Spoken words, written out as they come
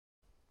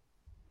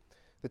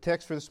The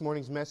text for this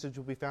morning's message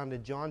will be found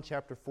in John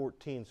chapter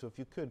 14, so if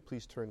you could,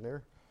 please turn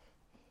there.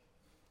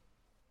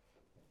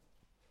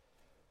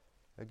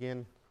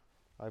 Again,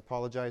 I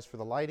apologize for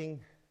the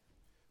lighting.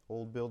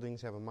 Old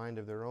buildings have a mind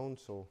of their own,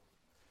 so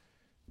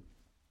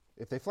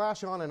if they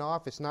flash on and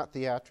off, it's not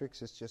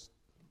theatrics, it's just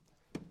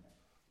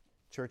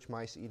church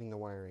mice eating the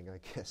wiring,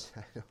 I guess.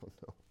 I don't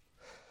know.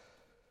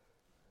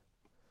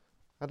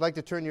 I'd like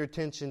to turn your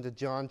attention to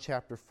John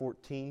chapter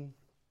 14.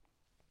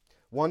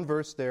 One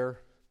verse there,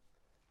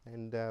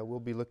 and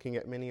we'll be looking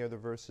at many other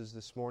verses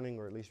this morning,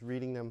 or at least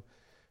reading them.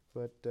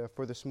 But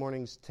for this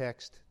morning's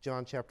text,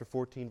 John chapter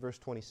 14, verse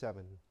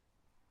 27.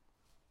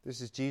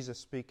 This is Jesus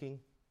speaking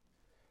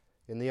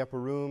in the upper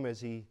room as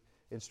he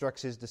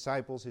instructs his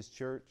disciples, his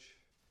church,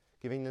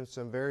 giving them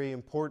some very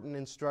important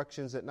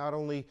instructions that not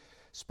only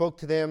spoke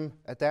to them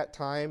at that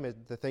time,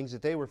 at the things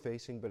that they were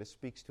facing, but it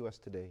speaks to us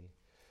today.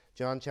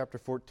 John chapter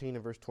 14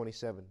 and verse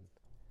 27.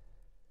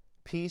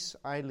 Peace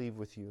I leave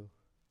with you.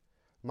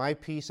 My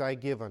peace I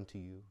give unto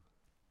you.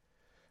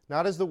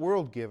 Not as the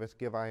world giveth,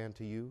 give I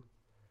unto you.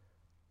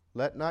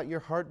 Let not your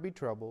heart be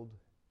troubled,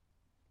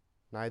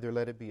 neither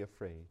let it be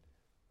afraid.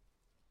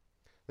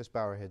 Let's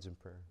bow our heads in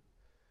prayer.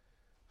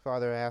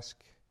 Father, I ask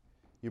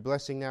your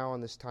blessing now on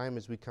this time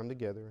as we come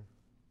together.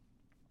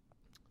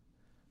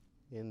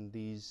 In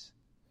these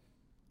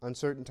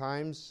uncertain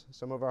times,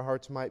 some of our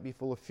hearts might be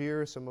full of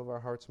fear, some of our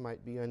hearts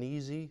might be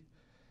uneasy.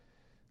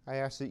 I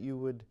ask that you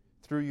would,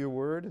 through your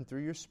word and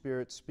through your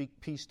Spirit, speak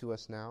peace to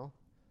us now,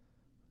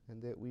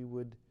 and that we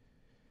would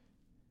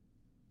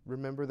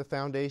remember the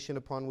foundation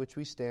upon which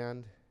we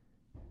stand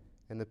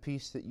and the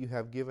peace that you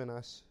have given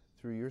us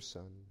through your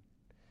Son.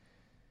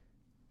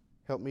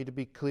 Help me to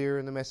be clear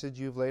in the message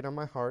you've laid on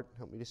my heart.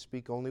 Help me to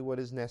speak only what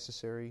is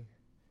necessary.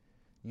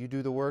 You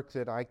do the work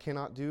that I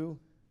cannot do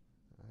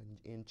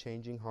in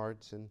changing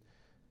hearts and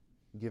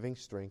giving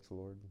strength,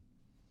 Lord.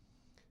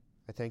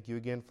 I thank you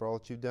again for all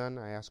that you've done.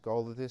 I ask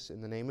all of this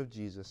in the name of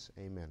Jesus.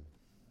 Amen.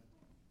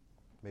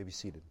 You may be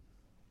seated.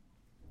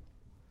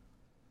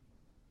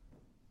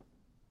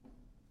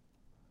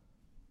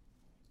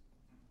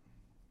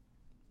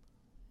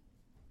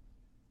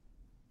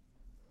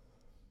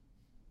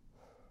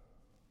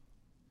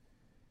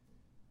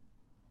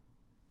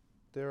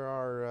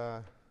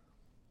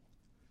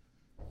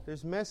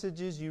 There's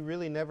messages you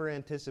really never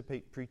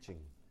anticipate preaching.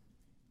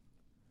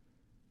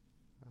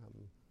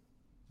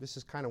 This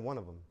is kind of one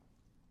of them.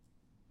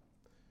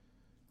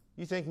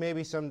 You think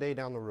maybe someday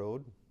down the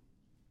road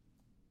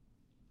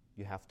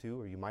you have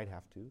to, or you might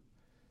have to.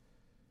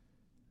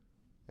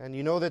 And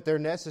you know that they're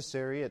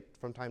necessary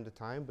from time to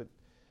time, but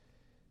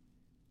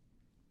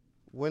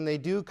when they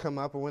do come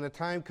up, or when the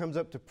time comes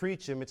up to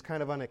preach them, it's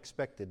kind of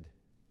unexpected.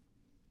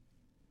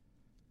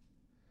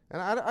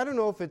 And I don't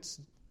know if it's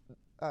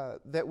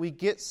that we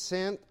get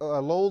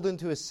lulled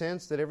into a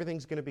sense that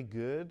everything's going to be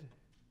good.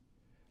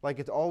 Like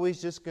it's always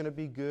just going to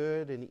be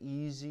good and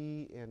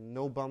easy and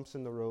no bumps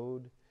in the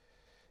road.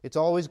 It's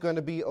always going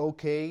to be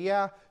okay.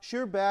 Yeah,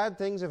 sure, bad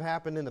things have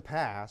happened in the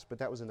past, but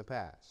that was in the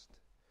past.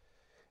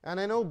 And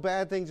I know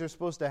bad things are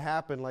supposed to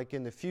happen like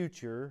in the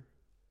future,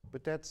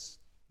 but that's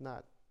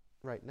not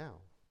right now.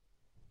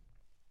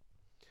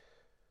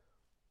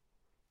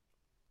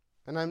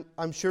 And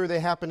I'm sure they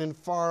happen in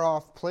far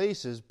off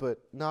places, but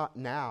not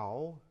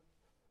now,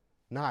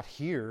 not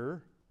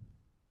here,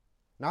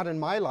 not in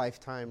my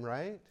lifetime,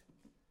 right?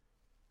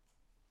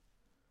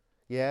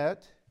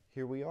 Yet,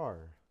 here we are,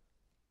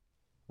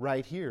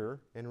 right here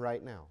and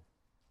right now.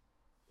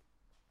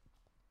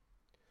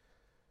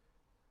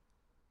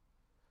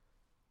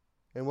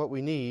 And what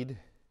we need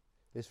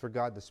is for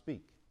God to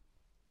speak.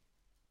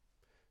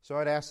 So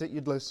I'd ask that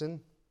you'd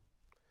listen,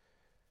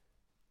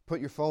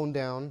 put your phone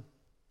down.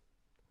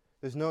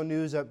 There's no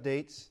news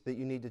updates that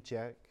you need to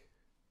check.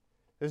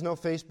 There's no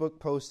Facebook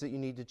posts that you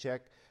need to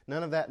check.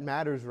 None of that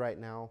matters right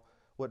now.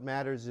 What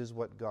matters is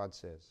what God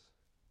says.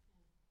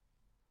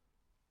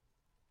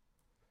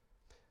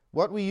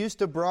 What we used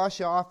to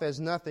brush off as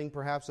nothing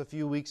perhaps a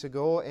few weeks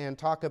ago and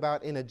talk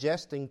about in a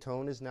jesting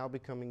tone is now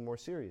becoming more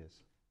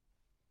serious.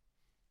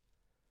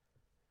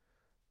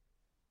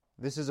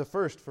 This is a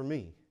first for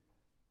me.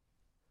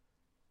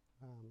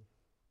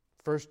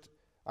 First,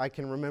 I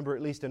can remember,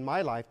 at least in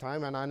my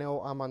lifetime, and I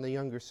know I'm on the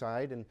younger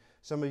side, and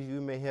some of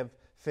you may have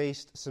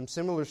faced some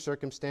similar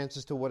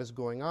circumstances to what is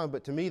going on,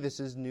 but to me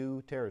this is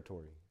new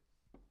territory.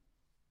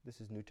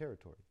 This is new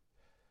territory.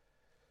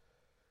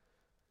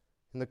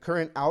 And the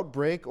current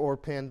outbreak or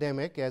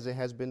pandemic, as it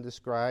has been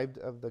described,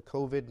 of the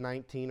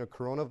COVID-19 or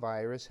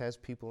coronavirus has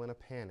people in a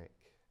panic.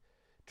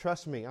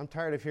 Trust me, I'm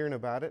tired of hearing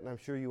about it, and I'm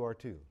sure you are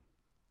too.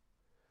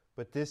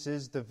 But this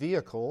is the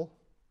vehicle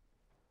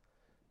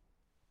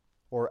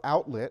or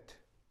outlet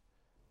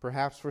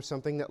perhaps for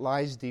something that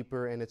lies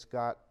deeper, and it's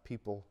got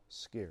people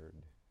scared.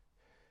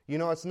 You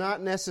know, it's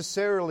not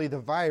necessarily the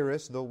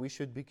virus, though we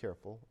should be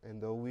careful, and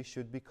though we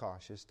should be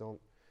cautious. Don't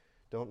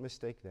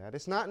mistake that.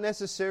 It's not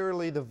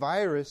necessarily the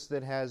virus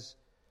that has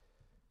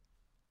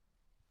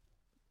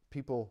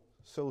people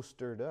so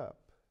stirred up.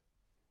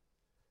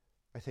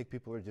 I think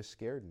people are just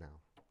scared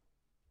now.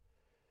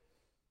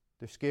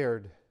 They're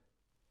scared.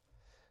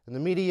 And the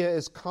media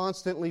is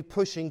constantly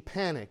pushing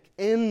panic,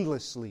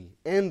 endlessly.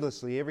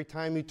 Every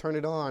time you turn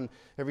it on,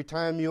 every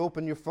time you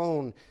open your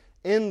phone,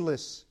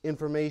 endless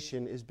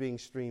information is being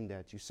streamed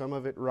at you. Some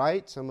of it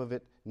right, some of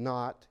it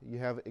not. You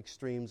have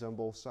extremes on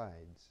both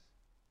sides.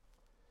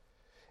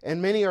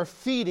 And many are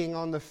feeding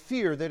on the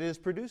fear that it is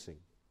producing.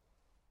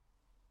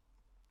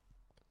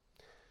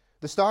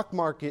 The stock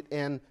market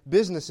and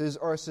businesses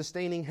are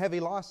sustaining heavy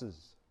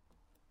losses.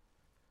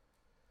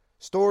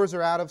 Stores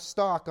are out of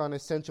stock on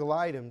essential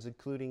items,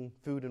 including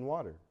food and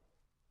water.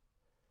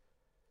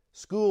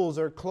 Schools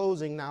are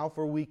closing now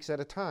for weeks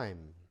at a time.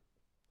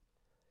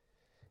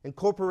 And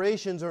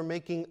corporations are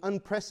making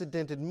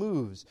unprecedented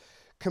moves,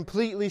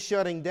 completely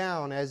shutting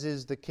down, as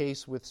is the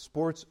case with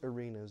sports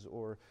arenas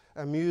or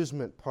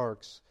amusement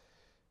parks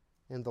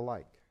and the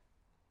like.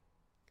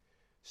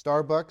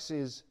 Starbucks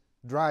is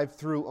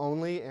drive-through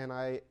only, and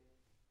I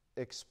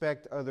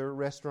expect other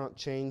restaurant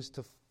chains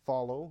to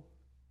follow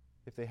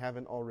if they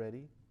haven't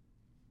already.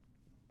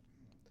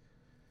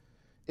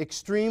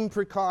 Extreme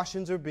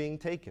precautions are being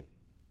taken.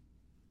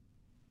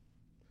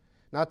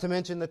 Not to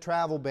mention the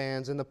travel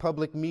bans and the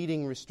public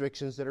meeting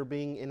restrictions that are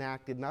being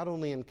enacted not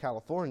only in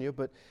California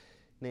but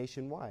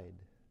nationwide.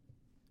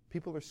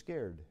 People are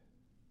scared,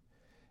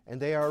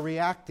 and they are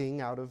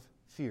reacting out of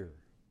fear.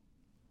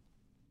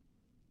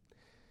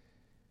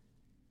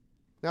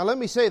 Now let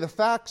me say, the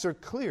facts are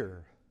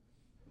clear.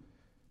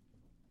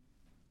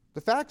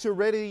 The facts are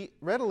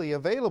readily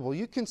available.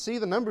 You can see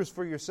the numbers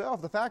for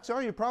yourself. The facts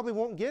are you probably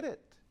won't get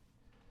it.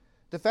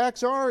 The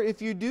facts are,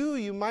 if you do,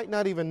 you might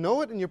not even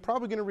know it, and you're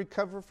probably going to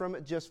recover from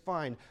it just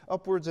fine.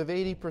 Upwards of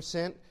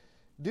 80%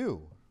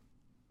 do.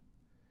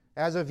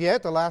 As of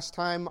yet, the last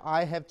time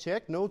I have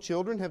checked, no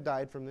children have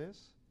died from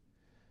this.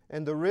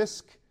 And the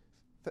risk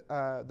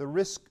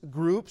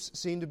groups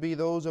seem to be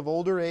those of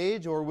older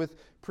age or with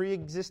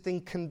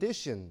pre-existing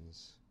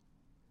conditions.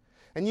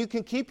 And you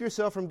can keep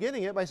yourself from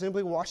getting it by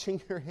simply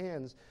washing your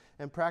hands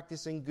and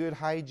practicing good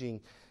hygiene.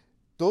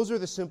 Those are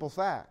the simple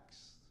facts.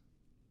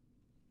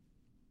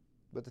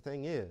 But the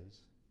thing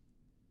is,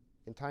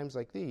 in times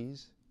like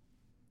these,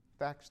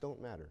 facts don't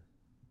matter.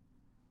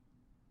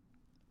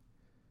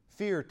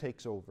 Fear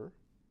takes over,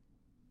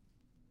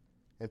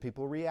 and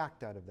people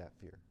react out of that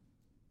fear.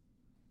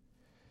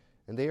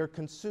 And they are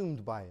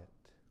consumed by it.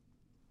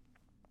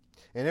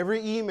 And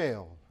every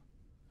email,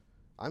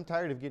 I'm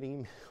tired of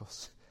getting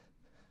emails.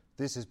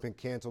 This has been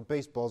canceled,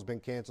 baseball's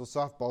been canceled,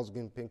 softball's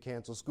been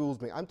canceled, school's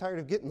been... I'm tired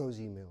of getting those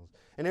emails.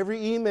 And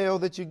every email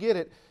that you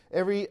get,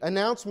 every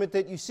announcement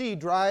that you see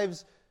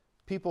drives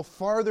people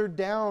farther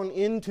down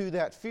into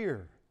that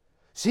fear.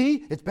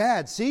 See, it's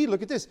bad. See,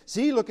 look at this.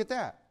 See, look at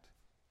that.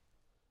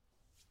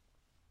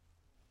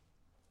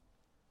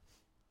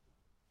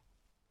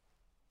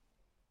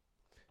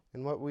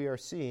 And what we are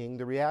seeing,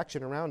 the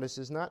reaction around us,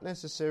 is not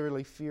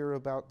necessarily fear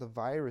about the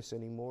virus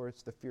anymore.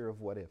 It's the fear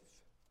of what if.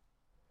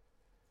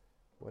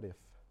 What if?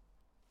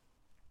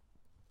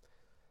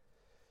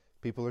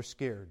 People are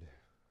scared.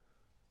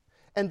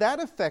 And that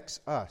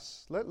affects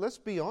us. Let's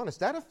be honest.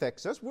 That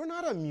affects us. We're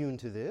not immune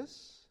to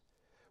this.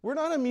 We're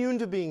not immune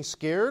to being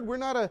scared. We're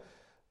not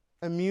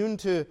immune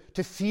to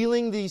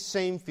feeling these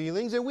same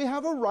feelings. And we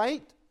have a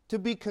right to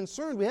be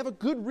concerned. We have a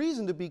good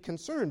reason to be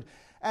concerned.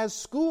 As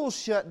schools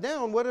shut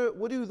down, what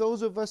do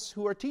those of us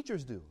who are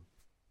teachers do?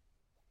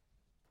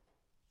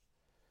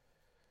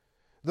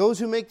 Those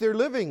who make their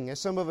living, as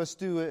some of us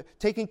do,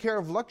 taking care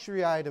of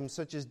luxury items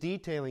such as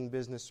detailing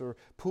business or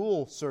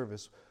pool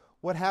service.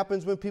 What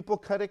happens when people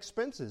cut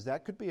expenses?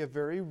 That could be a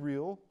very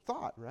real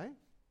thought, right?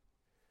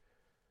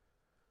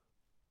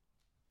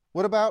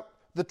 What about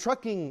the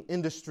trucking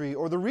industry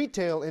or the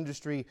retail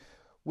industry,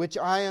 which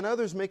I and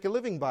others make a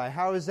living by?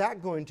 How is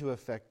that going to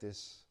affect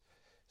this?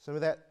 Some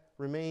of that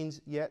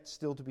remains yet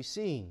still to be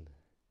seen.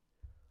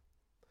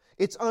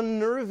 It's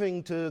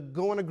unnerving to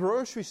go in a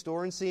grocery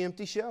store and see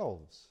empty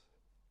shelves.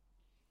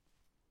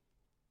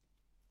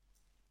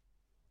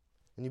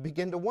 And you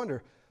begin to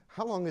wonder,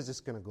 how long is this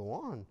going to go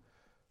on?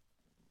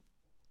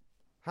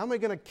 How am I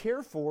going to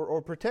care for or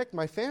protect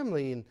my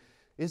family? And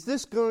is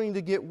this going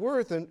to get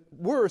worse?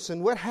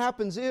 And what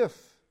happens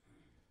if?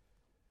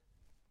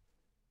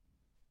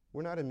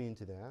 We're not immune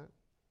to that.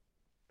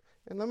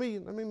 And let me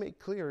make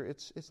clear,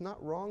 it's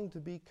not wrong to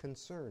be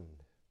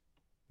concerned.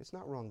 It's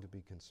not wrong to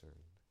be concerned.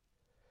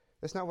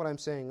 That's not what I'm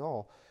saying at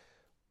all.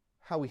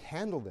 How we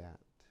handle that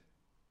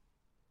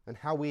and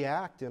how we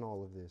act in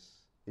all of this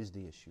is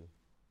the issue.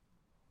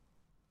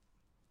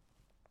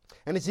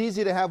 And it's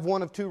easy to have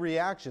one of two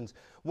reactions.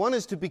 One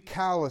is to be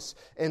callous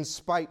and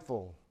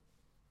spiteful.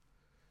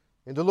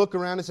 And to look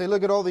around and say,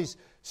 look at all these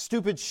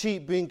stupid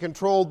sheep being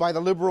controlled by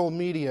the liberal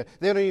media.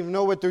 They don't even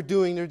know what they're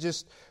doing. They're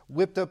just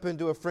whipped up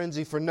into a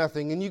frenzy for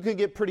nothing. And you can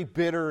get pretty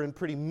bitter and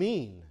pretty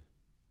mean.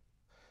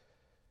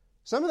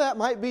 Some of that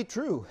might be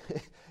true.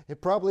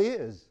 It probably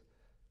is.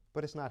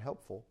 But it's not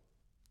helpful.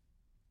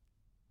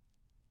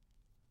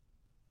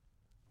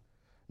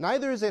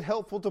 Neither is it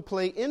helpful to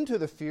play into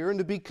the fear and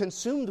to be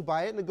consumed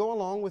by it and to go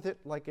along with it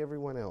like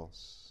everyone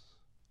else.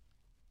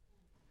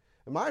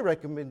 And my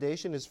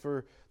recommendation is,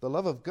 for the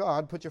love of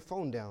God, put your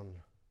phone down.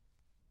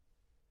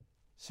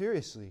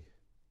 Seriously,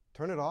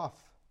 turn it off.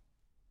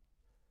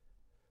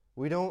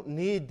 We don't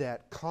need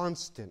that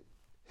constant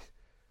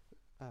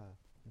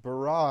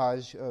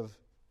barrage of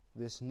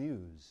this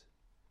news.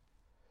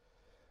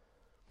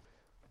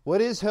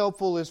 What is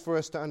helpful is for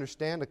us to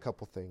understand a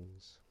couple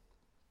things.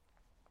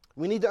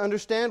 We need to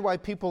understand why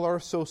people are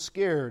so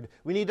scared.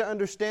 We need to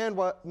understand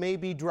what may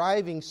be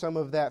driving some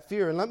of that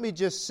fear. And let me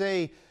just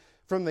say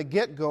from the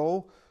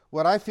get-go,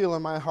 what I feel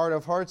in my heart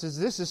of hearts is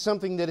this is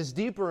something that is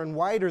deeper and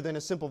wider than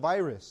a simple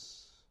virus.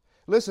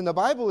 Listen, the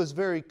Bible is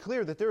very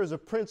clear that there is a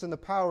prince in the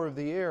power of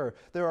the air.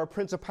 There are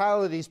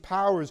principalities,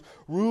 powers,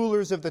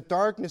 rulers of the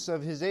darkness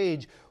of this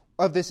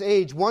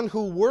age, one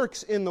who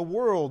works in the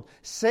world,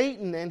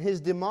 Satan and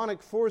his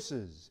demonic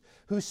forces,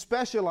 who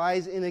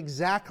specialize in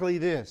exactly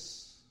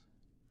this.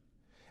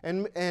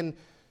 And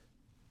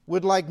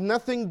would like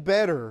nothing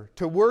better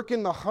to work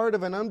in the heart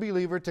of an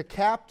unbeliever to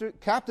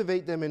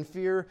captivate them in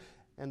fear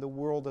and the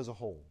world as a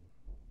whole.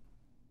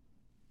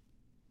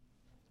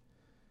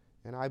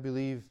 And I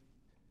believe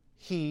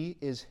he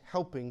is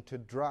helping to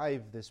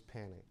drive this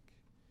panic,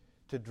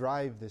 to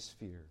drive this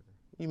fear.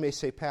 You may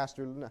say,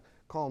 Pastor,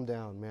 calm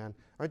down, man.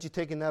 Aren't you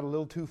taking that a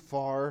little too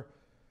far?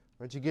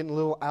 Aren't you getting a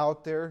little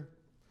out there?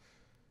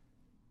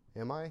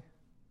 Am I?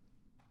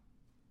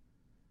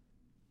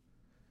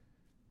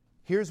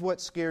 Here's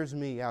what scares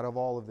me out of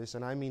all of this,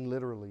 and I mean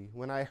literally.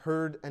 When I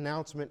heard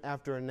announcement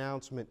after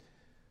announcement,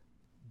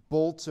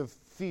 bolts of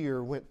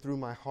fear went through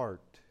my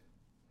heart.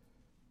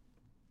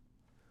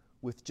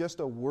 With just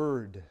a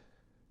word,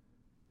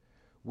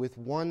 with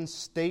one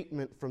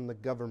statement from the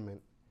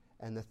government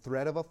and the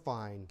threat of a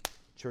fine,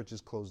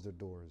 churches closed their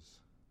doors.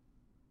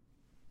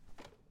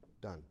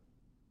 Done.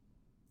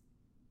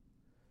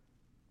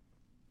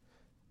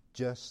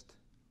 Just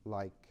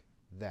like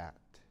that.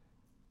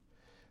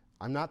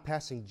 I'm not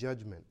passing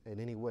judgment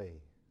in any way.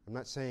 I'm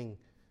not saying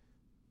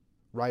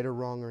right or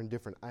wrong or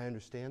indifferent. I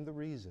understand the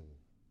reason.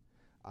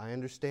 I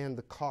understand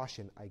the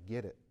caution. I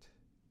get it.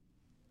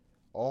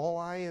 All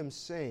I am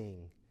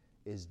saying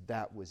is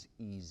that was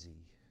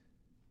easy.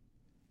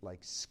 Like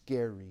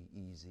scary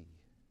easy.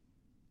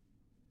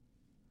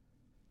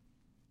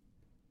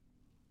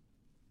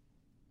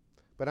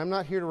 But I'm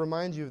not here to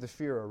remind you of the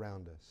fear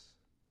around us.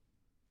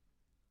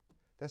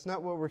 That's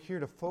not what we're here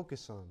to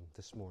focus on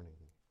this morning.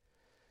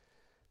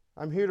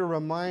 I'm here to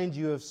remind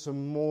you of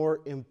some more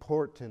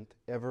important,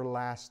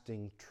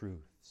 everlasting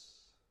truths.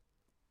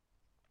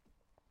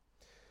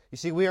 You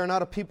see, we are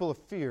not a people of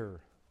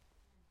fear.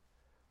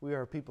 We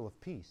are a people of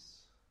peace.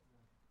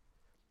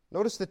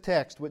 Notice the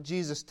text, what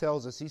Jesus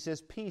tells us. He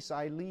says, peace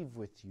I leave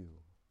with you.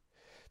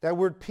 That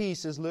word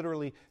peace is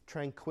literally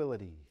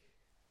tranquility.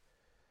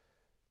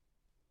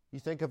 You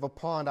think of a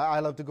pond. I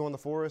love to go in the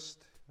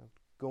forest,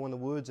 go in the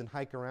woods and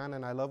hike around,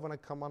 and I love when I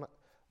come on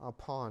a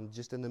pond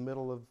just in the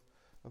middle of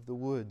the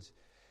woods.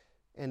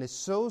 And it's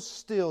so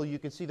still, you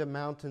can see the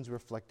mountains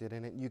reflected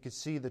in it. You can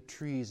see the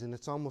trees, and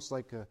it's almost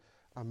like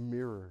a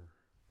mirror.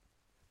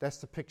 That's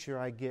the picture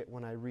I get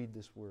when I read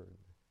this word.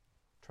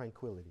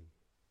 Tranquility,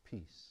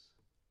 peace.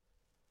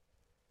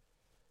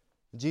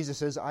 Jesus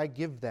says, I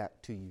give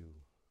that to you.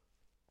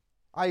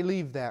 I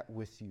leave that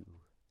with you.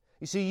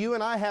 You see, you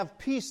and I have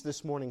peace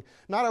this morning.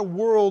 Not a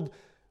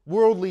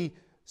worldly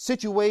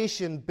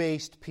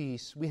situation-based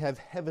peace. We have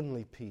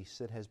heavenly peace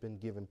that has been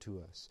given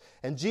to us.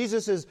 And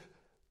Jesus is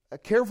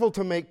careful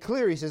to make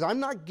clear. He says, I'm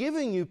not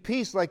giving you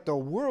peace like the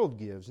world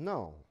gives.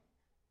 No.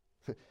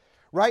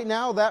 Right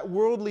now, that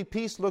worldly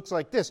peace looks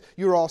like this.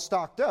 You're all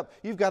stocked up.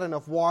 You've got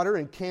enough water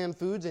and canned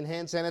foods and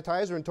hand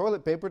sanitizer and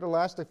toilet paper to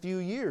last a few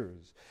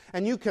years.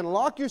 And you can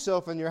lock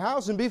yourself in your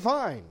house and be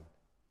fine.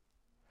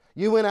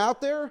 You went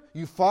out there,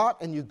 you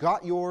fought, and you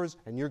got yours,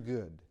 and you're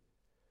good.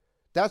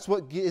 That's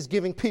what is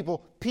giving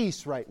people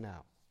peace right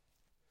now.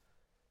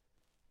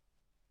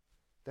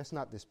 That's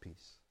not this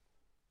peace.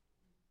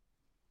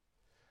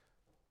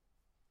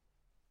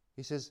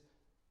 He says,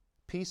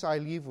 peace I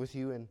leave with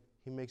you, and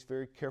he makes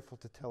very careful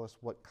to tell us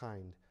what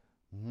kind.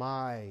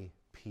 My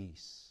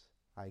peace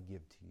I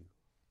give to you.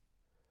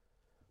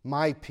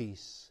 My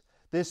peace.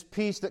 This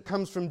peace that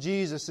comes from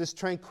Jesus, this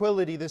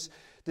tranquility, this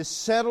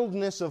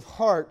settledness of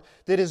heart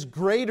that is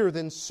greater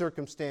than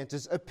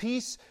circumstances. A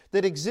peace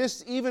that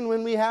exists even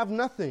when we have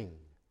nothing.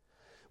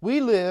 We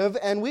live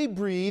and we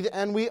breathe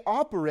and we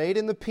operate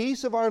in the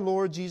peace of our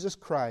Lord Jesus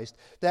Christ.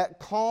 That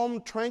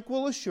calm,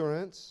 tranquil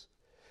assurance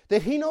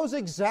that He knows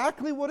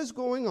exactly what is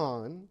going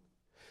on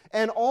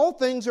and all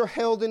things are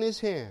held in His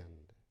hand.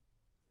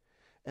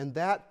 And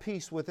that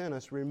peace within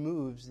us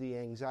removes the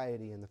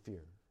anxiety and the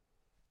fear.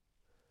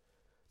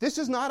 This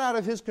is not out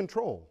of His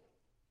control.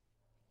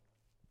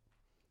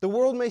 The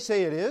world may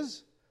say it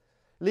is.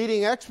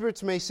 Leading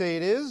experts may say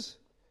it is.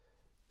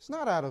 It's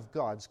not out of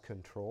God's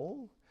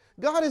control.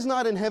 God is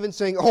not in heaven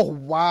saying, oh,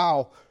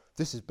 wow,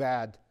 this is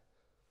bad.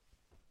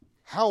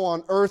 How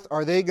on earth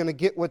are they going to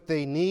get what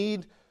they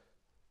need?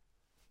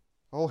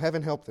 Oh,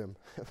 heaven help them.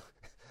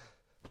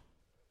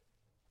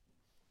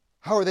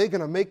 How are they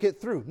going to make it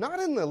through? Not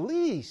in the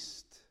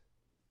least.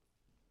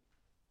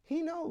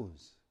 He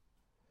knows.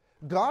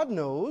 God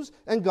knows,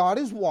 and God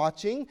is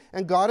watching,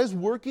 and God is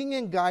working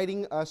and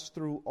guiding us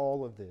through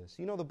all of this.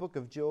 You know, the book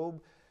of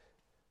Job,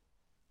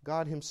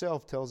 God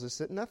Himself tells us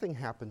that nothing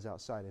happens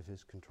outside of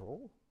His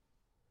control.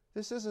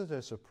 This isn't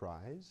a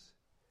surprise.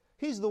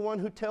 He's the one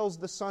who tells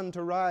the sun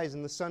to rise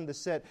and the sun to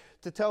set,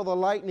 to tell the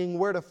lightning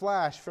where to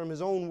flash from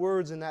His own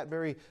words in that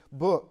very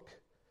book.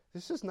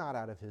 This is not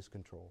out of His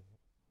control.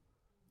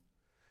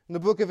 And the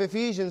book of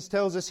Ephesians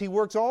tells us He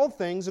works all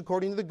things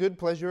according to the good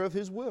pleasure of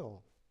His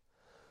will.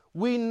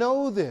 We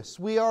know this.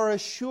 We are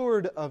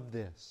assured of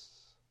this.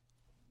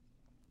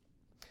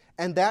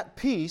 And that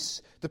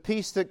peace, the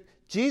peace that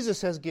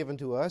Jesus has given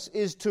to us,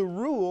 is to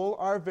rule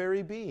our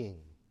very being.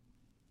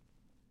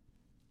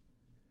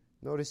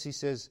 Notice He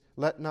says,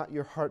 let not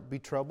your heart be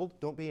troubled.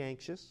 Don't be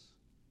anxious.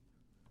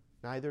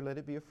 Neither let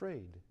it be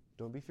afraid.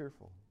 Don't be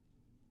fearful.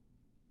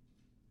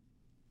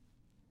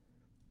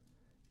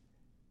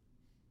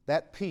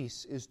 That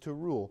peace is to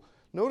rule.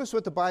 Notice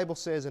what the Bible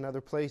says in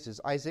other places.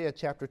 Isaiah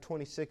chapter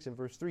 26 and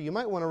verse 3. You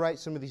might want to write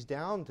some of these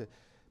down to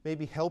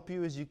maybe help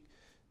you as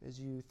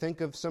you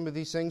think of some of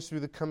these things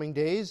through the coming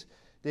days.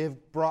 They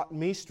have brought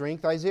me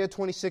strength. Isaiah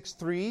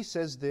 26:3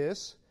 says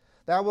this,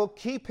 Thou wilt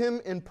keep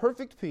him in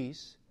perfect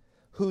peace,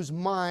 whose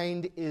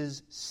mind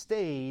is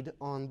stayed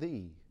on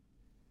Thee,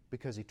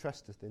 because he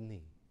trusteth in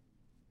Thee.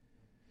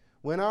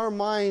 When our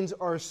minds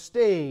are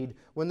stayed,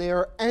 when they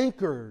are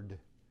anchored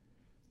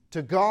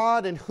to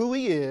God and who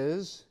He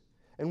is,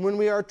 and when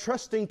we are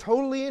trusting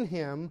totally in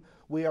Him,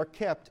 we are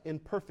kept in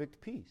perfect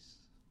peace.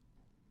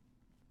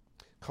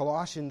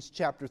 Colossians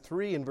chapter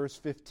 3 and verse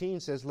 15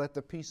 says, Let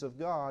the peace of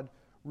God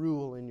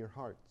rule in your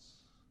hearts.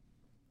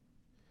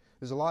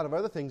 There's a lot of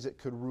other things that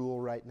could rule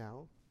right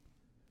now.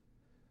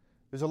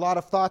 There's a lot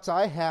of thoughts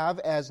I have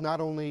as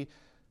not only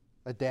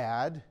a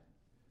dad,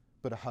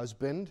 but a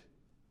husband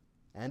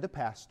and a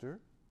pastor.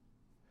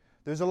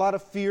 There's a lot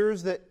of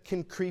fears that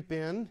can creep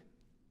in.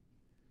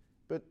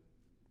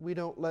 We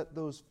don't let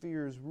those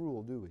fears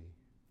rule, do we?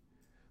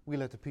 We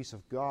let the peace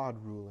of God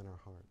rule in our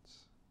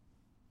hearts.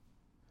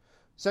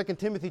 2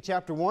 Timothy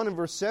chapter 1 and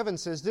verse 7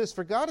 says this,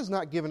 For God has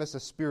not given us a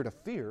spirit of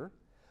fear,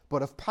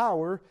 but of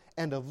power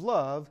and of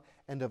love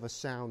and of a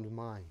sound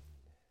mind.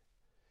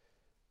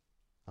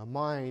 A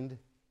mind,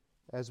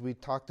 as we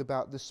talked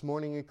about this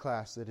morning in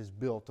class, that is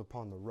built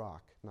upon the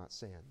rock, not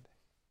sand.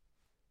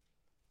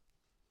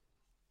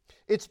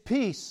 It's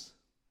peace,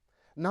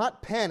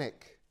 not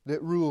panic,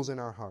 that rules in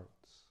our hearts.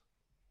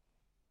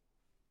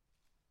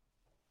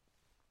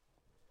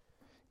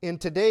 In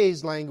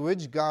today's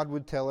language, God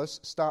would tell us,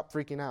 stop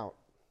freaking out.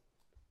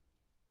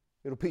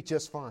 It'll be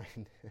just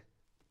fine.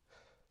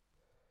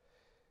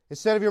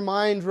 Instead of your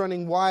mind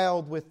running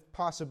wild with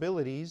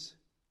possibilities,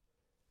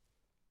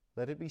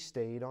 let it be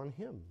stayed on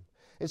Him.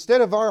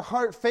 Instead of our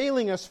heart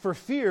failing us for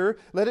fear,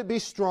 let it be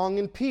strong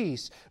in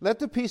peace. Let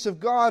the peace of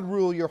God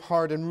rule your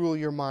heart and rule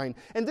your mind.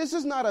 And this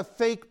is not a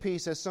fake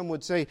peace, as some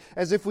would say,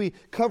 as if we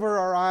cover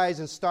our eyes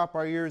and stop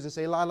our ears and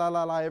say, la, la,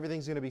 la, la,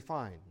 everything's going to be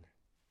fine.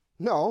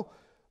 No.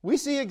 We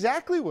see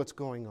exactly what's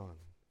going on.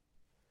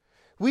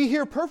 We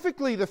hear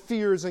perfectly the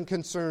fears and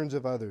concerns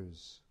of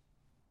others.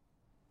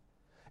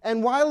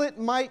 And while it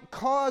might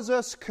cause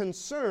us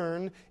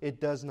concern,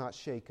 it does not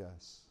shake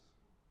us.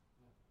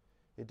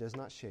 It does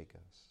not shake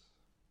us.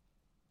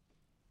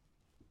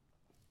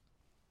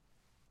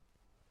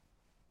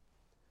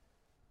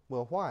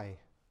 Well, why?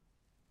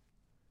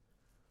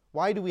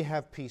 Why do we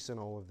have peace in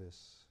all of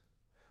this?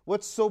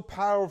 What's so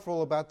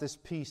powerful about this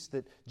peace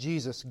that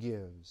Jesus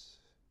gives?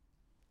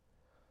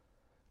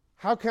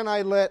 How can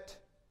I let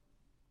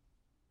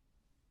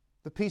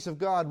the peace of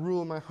God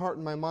rule my heart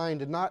and my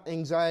mind, and not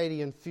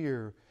anxiety and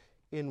fear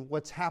in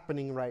what's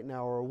happening right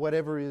now or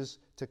whatever is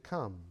to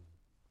come?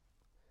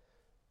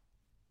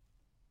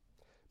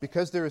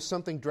 Because there is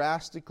something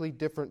drastically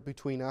different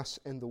between us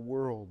and the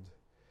world,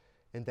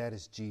 and that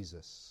is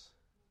Jesus.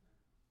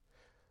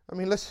 I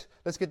mean, let's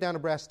get down to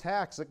brass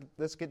tacks.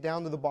 Let's get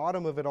down to the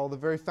bottom of it all, the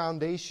very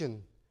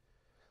foundation.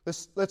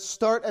 Let's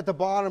start at the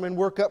bottom and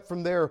work up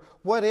from there.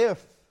 What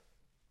if?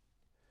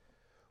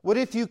 What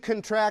if you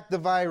contract the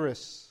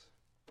virus?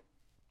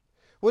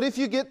 What if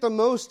you get the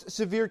most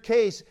severe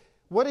case?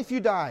 What if you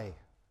die?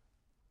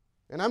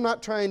 And I'm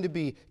not trying to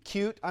be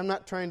cute. I'm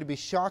not trying to be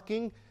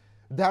shocking.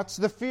 That's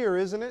the fear,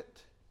 isn't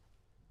it?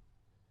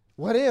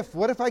 What if?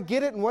 What if I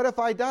get it and what if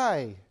I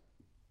die?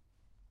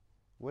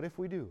 What if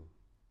we do?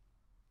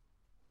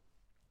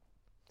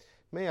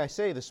 May I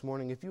say this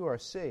morning, if you are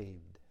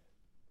saved,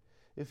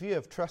 if you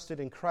have trusted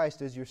in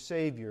Christ as your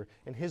Savior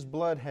and His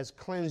blood has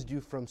cleansed you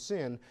from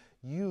sin,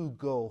 you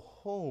go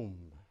home.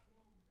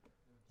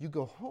 You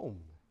go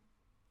home.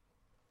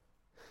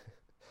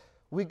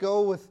 We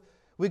go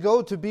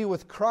to be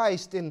with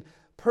Christ in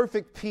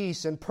perfect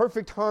peace and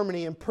perfect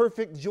harmony and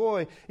perfect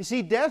joy. You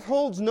see, death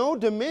holds no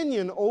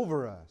dominion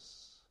over us.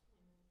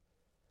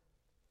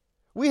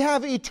 We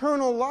have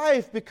eternal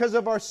life because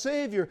of our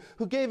Savior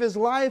who gave His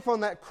life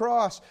on that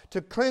cross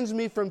to cleanse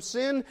me from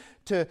sin,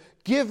 to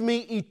give me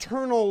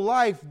eternal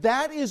life.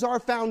 That is our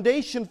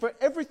foundation for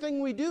everything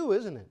we do,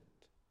 isn't it?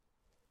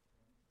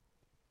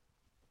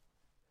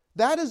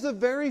 That is the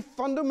very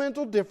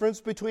fundamental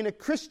difference between a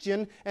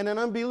Christian and an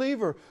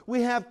unbeliever.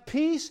 We have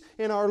peace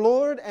in our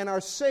Lord and our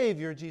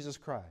Savior, Jesus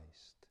Christ.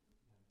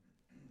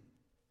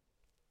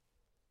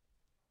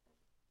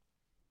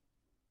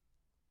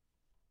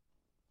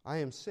 I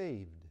am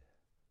saved,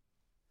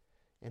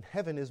 and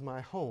heaven is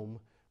my home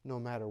no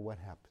matter what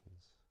happens.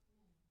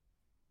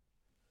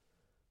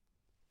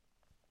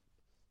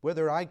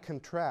 Whether I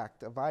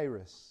contract a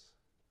virus,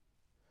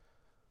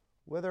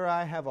 whether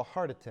I have a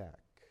heart attack,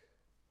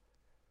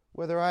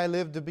 whether I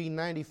live to be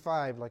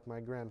 95 like my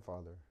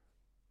grandfather,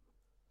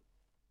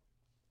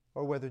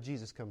 or whether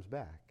Jesus comes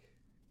back,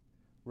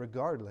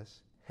 regardless,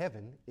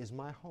 heaven is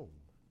my home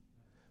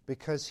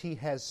because He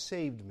has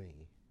saved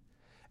me.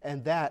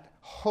 And that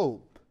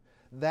hope,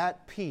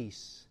 that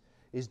peace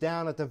is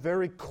down at the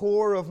very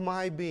core of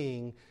my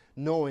being,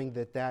 knowing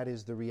that that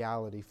is the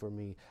reality for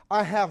me.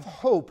 I have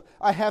hope.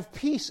 I have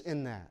peace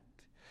in that.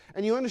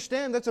 And you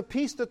understand that's a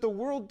peace that the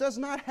world does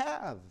not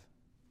have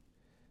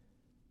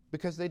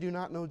because they do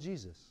not know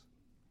Jesus.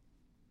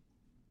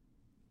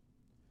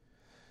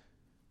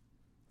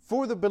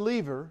 For the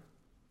believer,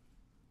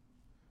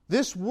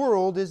 this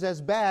world is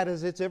as bad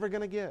as it's ever going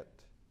to get.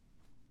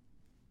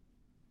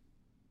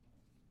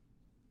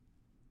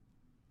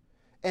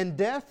 And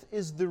death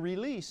is the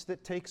release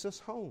that takes us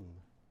home.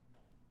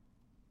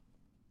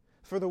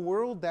 For the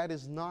world, that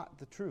is not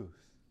the truth.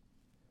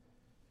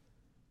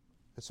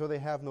 And so they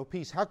have no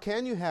peace. How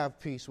can you have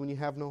peace when you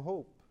have no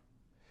hope?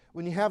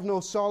 When you have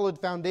no solid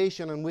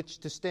foundation on which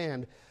to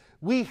stand?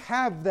 We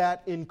have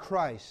that in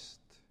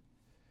Christ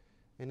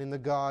and in the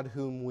God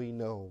whom we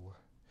know.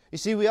 You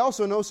see, we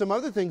also know some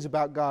other things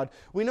about God.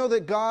 We know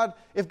that God,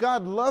 if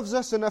God loves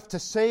us enough to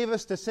save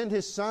us, to send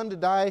His Son to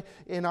die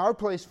in our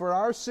place for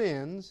our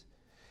sins,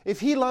 if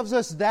He loves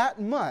us that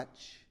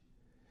much,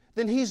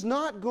 then He's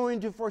not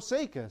going to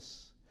forsake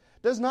us.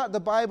 Does not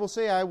the Bible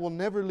say, I will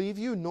never leave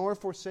you nor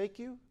forsake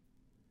you?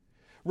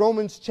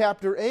 Romans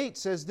chapter 8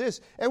 says this,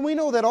 and we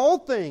know that all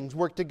things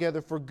work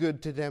together for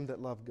good to them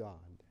that love God,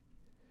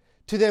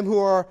 to them who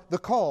are the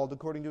called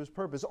according to His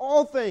purpose.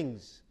 All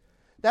things.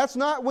 That's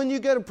not when you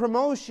get a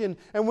promotion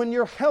and when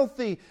you're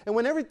healthy and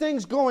when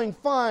everything's going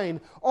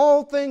fine.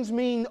 All things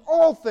mean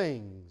all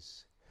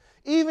things.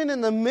 Even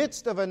in the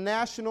midst of a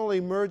national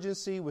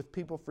emergency with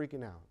people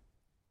freaking out,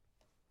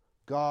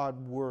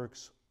 God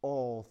works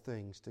all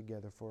things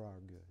together for our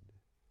good.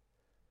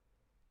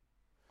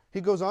 He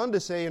goes on to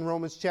say in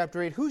Romans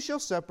chapter 8, who shall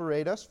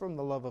separate us from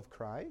the love of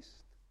Christ?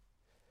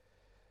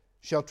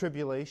 Shall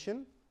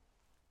tribulation,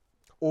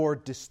 or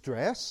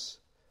distress,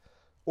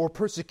 or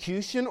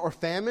persecution, or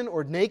famine,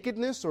 or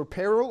nakedness, or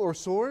peril, or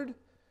sword?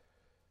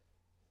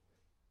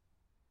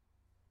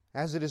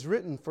 As it is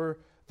written, for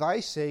Thy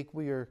sake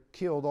we are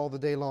killed all the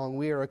day long.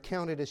 We are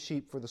accounted as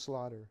sheep for the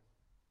slaughter.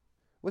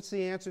 What's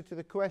the answer to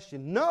the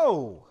question?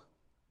 No!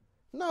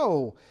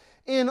 No!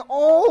 In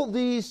all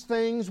these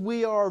things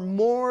we are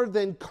more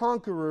than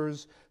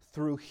conquerors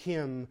through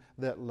Him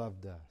that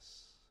loved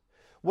us.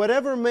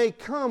 Whatever may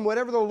come,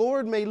 whatever the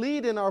Lord may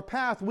lead in our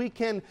path, we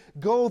can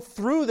go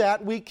through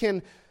that. We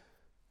can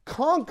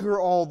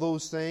conquer all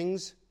those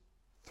things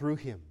through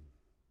Him.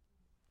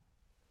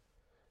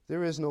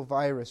 There is no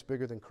virus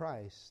bigger than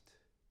Christ.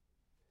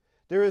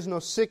 There is no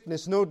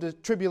sickness, no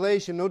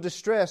tribulation, no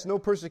distress, no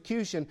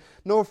persecution,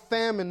 no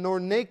famine, nor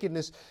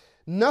nakedness.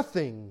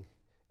 Nothing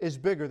is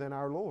bigger than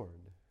our Lord.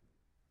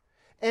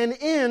 And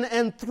in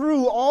and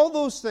through all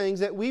those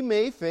things that we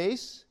may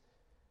face,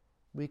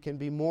 we can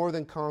be more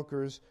than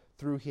conquerors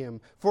through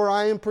Him. For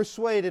I am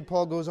persuaded,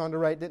 Paul goes on to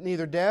write, that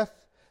neither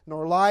death,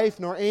 nor life,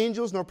 nor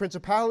angels, nor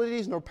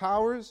principalities, nor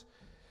powers,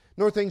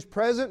 nor things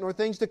present, nor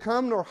things to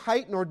come, nor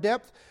height, nor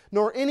depth,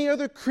 nor any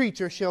other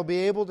creature shall be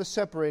able to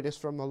separate us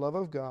from the love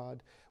of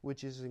God,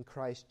 which is in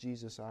Christ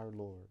Jesus our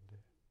Lord.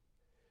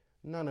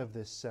 None of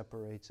this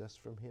separates us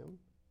from Him.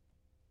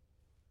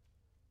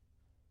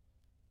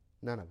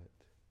 None of it.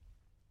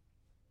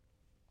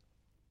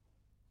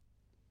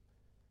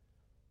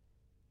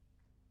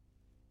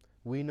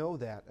 We know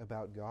that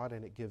about God,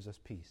 and it gives us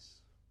peace.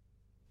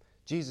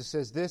 Jesus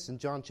says this in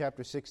John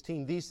chapter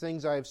 16, these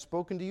things I have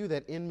spoken to you,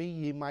 that in me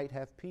ye might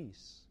have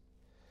peace.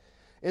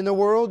 In the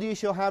world ye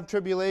shall have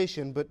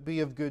tribulation, but be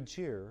of good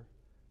cheer.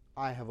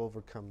 I have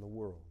overcome the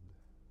world.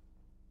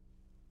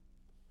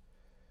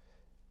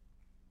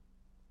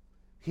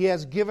 He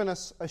has given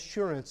us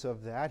assurance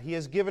of that. He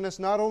has given us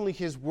not only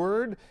His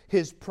Word,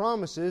 His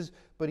promises,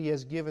 but He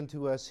has given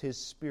to us His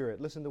Spirit.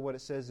 Listen to what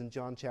it says in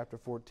John chapter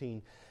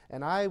 14.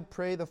 And I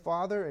pray the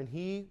Father, and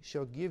He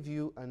shall give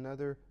you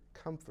another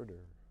Comforter.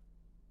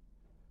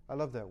 I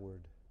love that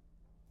word.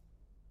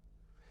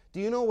 Do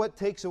you know what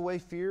takes away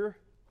fear?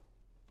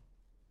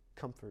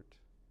 Comfort.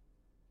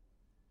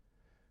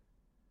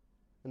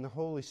 And the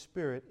Holy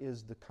Spirit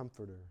is the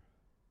Comforter.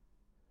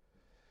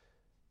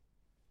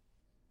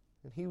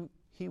 And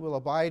He will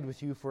abide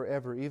with you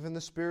forever, even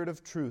the Spirit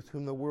of truth,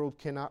 whom the world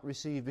cannot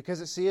receive,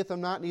 because it seeth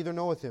Him not, neither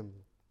knoweth Him.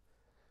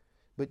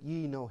 But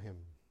ye know Him.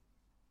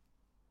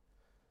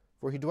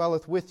 For He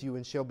dwelleth with you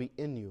and shall be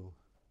in you.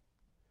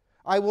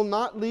 I will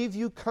not leave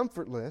you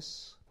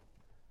comfortless.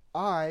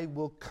 I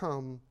will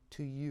come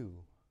to you.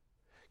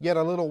 Yet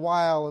a little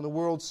while, and the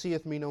world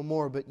seeth me no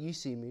more, but ye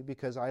see me,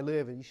 because I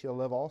live, and ye shall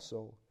live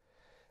also.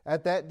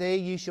 At that day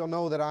ye shall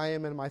know that I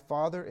am in my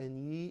Father, and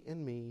ye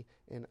in me,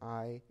 and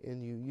I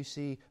in you. You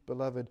see,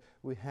 beloved,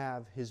 we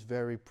have His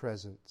very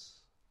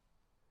presence.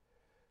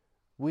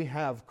 We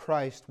have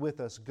Christ with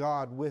us,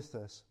 God with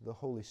us, the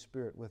Holy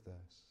Spirit with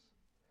us.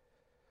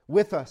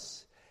 With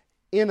us,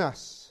 in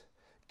us,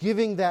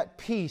 giving that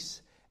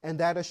peace and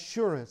that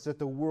assurance that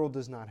the world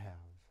does not have.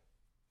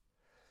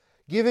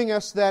 Giving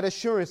us that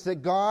assurance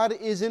that God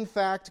is in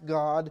fact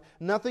God,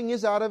 nothing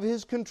is out of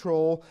His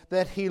control,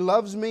 that He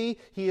loves me,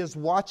 He is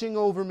watching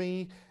over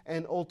me,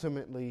 and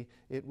ultimately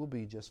it will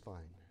be just fine.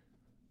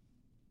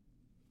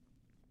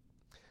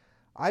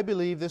 I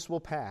believe this will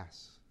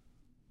pass.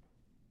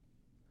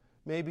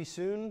 Maybe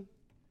soon,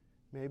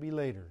 maybe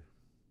later.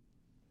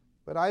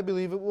 But I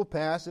believe it will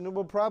pass, and it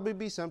will probably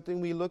be something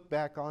we look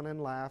back on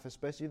and laugh,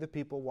 especially the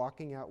people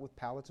walking out with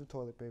pallets of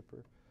toilet paper.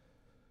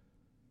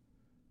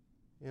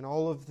 In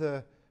all of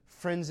the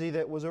frenzy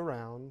that was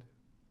around.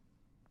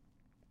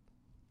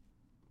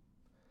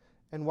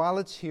 And while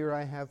it's here,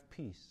 I have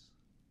peace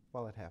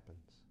while it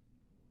happens.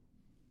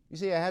 You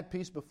see, I had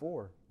peace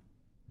before.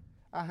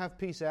 I have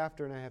peace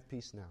after, and I have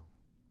peace now.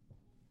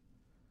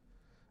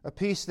 A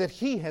peace that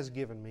He has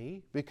given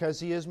me because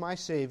He is my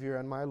Savior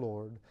and my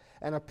Lord,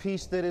 and a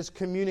peace that is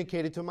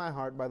communicated to my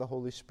heart by the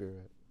Holy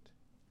Spirit.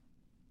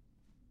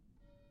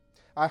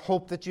 I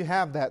hope that you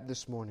have that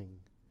this morning.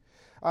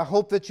 I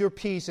hope that your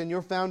peace and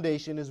your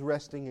foundation is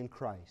resting in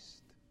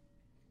Christ.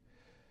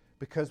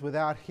 Because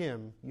without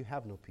Him, you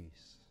have no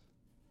peace.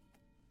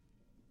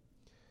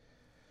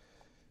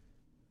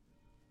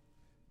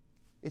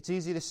 It's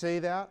easy to say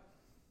that.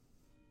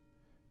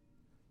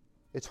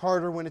 It's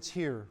harder when it's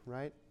here,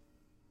 right?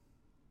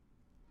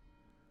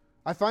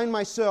 I find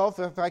myself,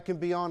 if I can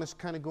be honest,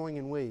 kind of going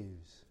in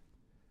waves.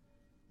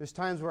 There's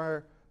times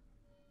where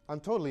I'm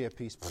totally at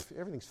peace.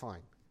 Everything's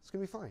fine. It's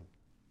going to be fine.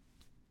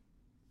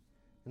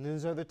 And then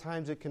there's other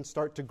times it can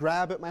start to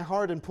grab at my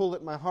heart and pull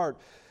at my heart.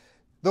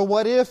 The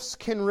what-ifs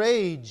can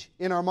rage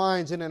in our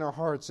minds and in our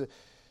hearts.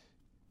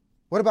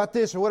 What about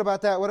this or what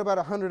about that? What about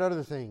 100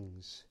 other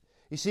things?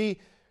 You see,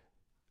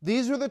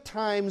 these are the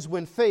times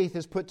when faith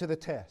is put to the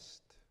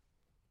test.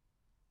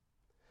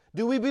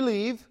 Do we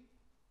believe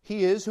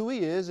He is who He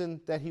is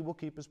and that He will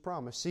keep His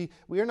promise? See,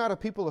 we are not a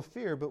people of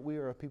fear, but we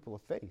are a people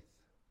of faith.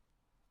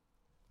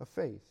 Of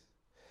faith.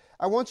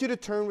 I want you to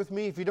turn with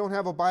me. If you don't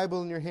have a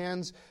Bible in your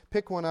hands,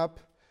 pick one up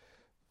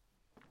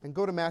and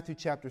go to Matthew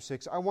chapter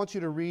 6. I want you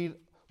to read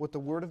what the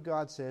Word of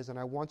God says, and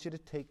I want you to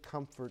take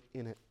comfort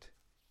in it.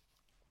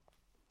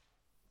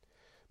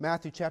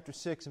 Matthew chapter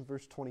 6 and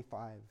verse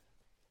 25.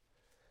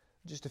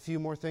 Just a few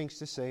more things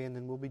to say, and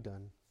then we'll be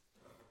done.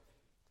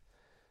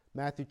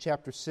 Matthew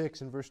chapter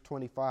 6 and verse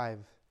 25.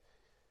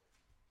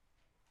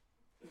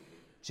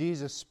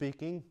 Jesus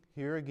speaking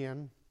here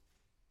again.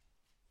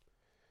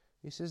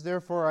 He says,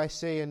 "Therefore I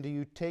say unto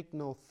you, take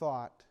no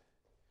thought."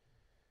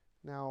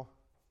 Now,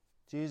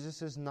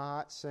 Jesus is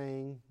not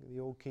saying,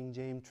 the old King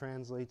James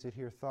translates it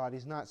here, thought.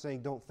 He's not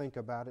saying don't think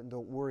about it and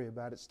don't worry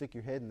about it, stick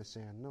your head in the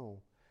sand. No.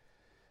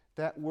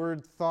 That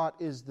word thought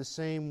is the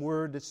same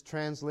word that's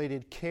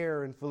translated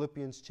care in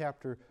Philippians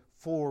chapter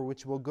 4,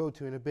 which we'll go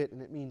to in a bit,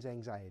 and it means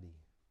anxiety.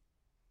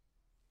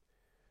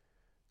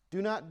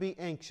 Do not be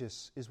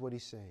anxious, is what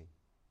He's saying.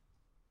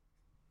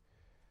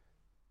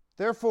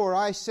 Therefore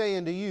I say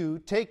unto you,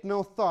 take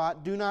no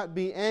thought, do not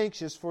be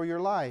anxious for your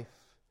life,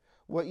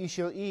 what ye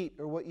shall eat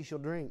or what ye shall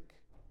drink,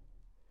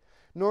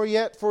 nor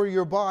yet for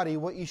your body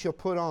what ye shall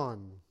put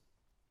on.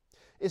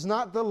 Is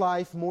not the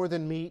life more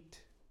than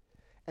meat,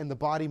 and the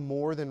body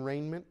more than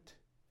raiment?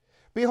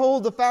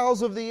 Behold the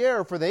fowls of the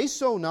air, for they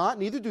sow not,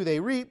 neither do they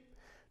reap,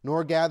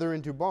 nor gather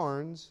into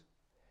barns,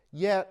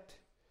 yet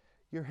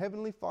your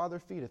heavenly Father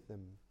feedeth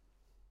them.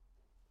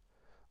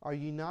 Are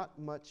ye not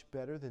much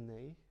better than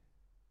they?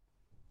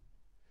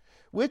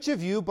 Which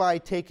of you, by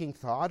taking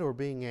thought or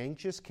being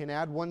anxious, can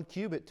add 1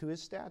 cubit to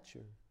his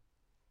stature?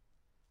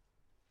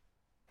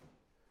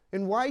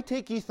 And why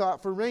take ye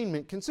thought for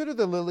raiment? Consider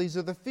the lilies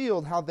of the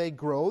field, how they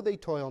grow, they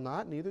toil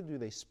not, neither do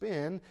they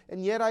spin.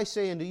 And yet I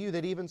say unto you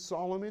that even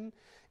Solomon,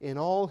 in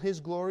all his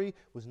glory,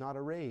 was not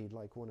arrayed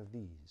like one of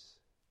these.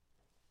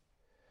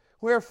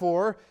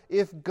 Wherefore,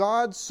 if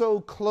God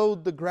so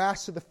clothe the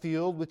grass of the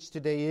field, which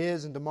today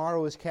is and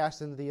tomorrow is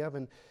cast into the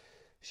oven,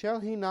 shall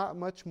He not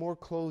much more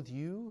clothe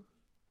you,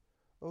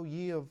 O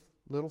ye of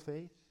little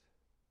faith?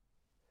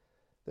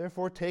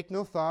 Therefore take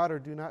no thought, or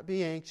do not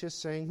be anxious,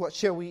 saying, what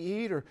shall we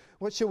eat, or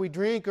what shall we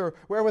drink, or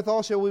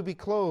wherewithal shall we be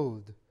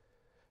clothed?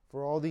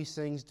 For all these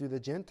things do the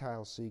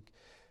Gentiles seek.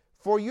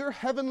 For your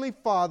heavenly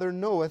Father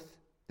knoweth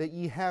that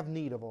ye have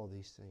need of all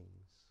these things.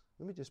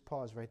 Let me just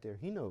pause right there.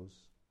 He knows.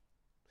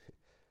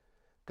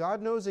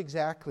 God knows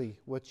exactly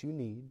what you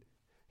need.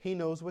 He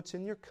knows what's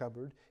in your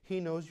cupboard. He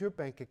knows your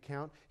bank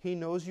account. He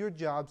knows your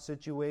job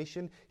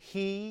situation.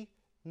 He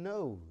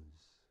knows.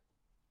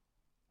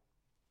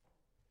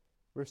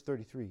 Verse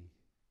 33.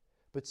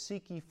 But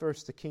seek ye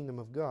first the kingdom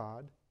of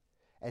God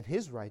and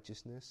His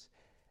righteousness,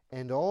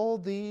 and all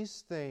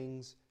these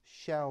things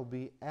shall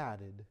be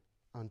added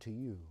unto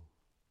you.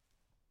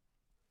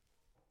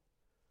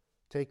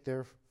 Take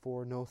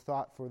therefore no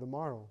thought for the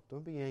morrow.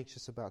 Don't be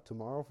anxious about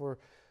tomorrow, for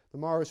the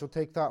morrow shall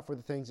take thought for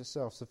the things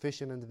itself.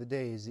 Sufficient unto the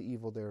day is the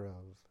evil thereof.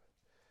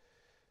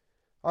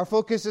 Our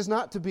focus is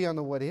not to be on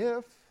the what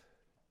if,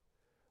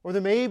 or the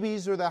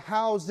maybes, or the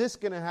how's this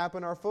going to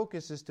happen. Our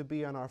focus is to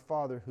be on our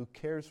Father who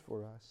cares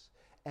for us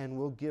and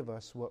will give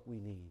us what we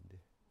need.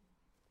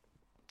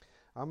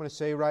 I'm going to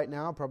say right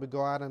now, I'll probably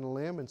go out on a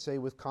limb and say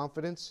with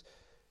confidence,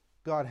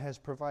 God has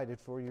provided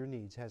for your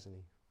needs, hasn't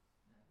He?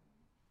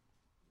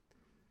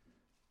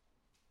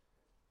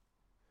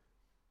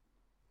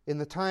 In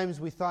the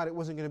times we thought it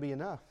wasn't going to be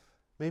enough,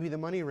 maybe the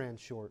money ran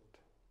short,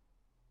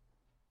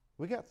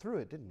 we got through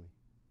it, didn't we?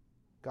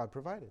 God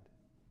provided.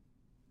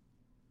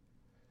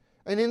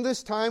 And in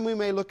this time we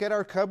may look at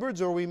our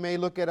cupboards, or we may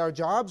look at our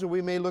jobs, or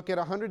we may look at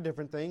 100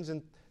 different things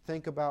and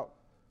think about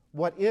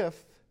what if.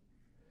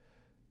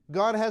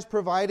 God has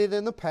provided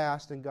in the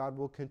past, and God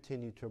will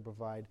continue to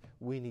provide.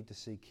 We need to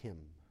seek Him.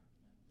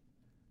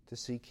 To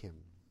seek Him.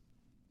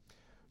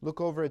 Look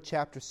over at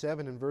chapter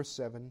 7 and verse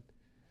 7.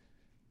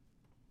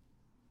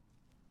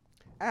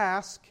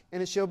 Ask,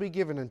 and it shall be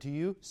given unto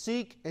you.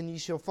 Seek, and ye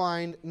shall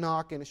find.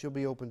 Knock, and it shall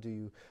be opened to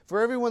you. For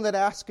everyone that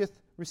asketh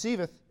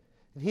receiveth,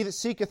 and he that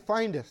seeketh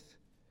findeth,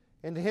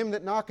 and to him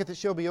that knocketh it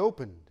shall be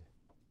opened.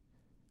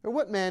 Or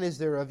what man is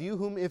there of you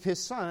whom if his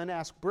son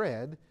ask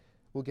bread,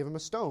 will give him a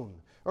stone?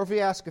 Or if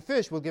he ask a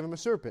fish, will give him a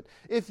serpent?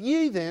 If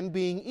ye then,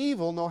 being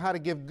evil, know how to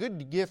give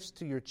good gifts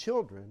to your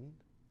children,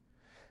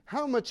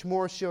 how much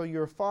more shall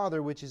your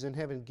Father which is in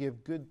heaven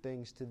give good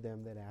things to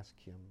them that ask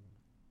Him?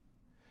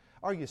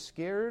 Are you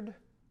scared?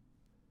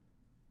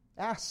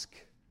 Ask.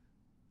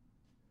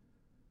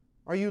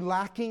 Are you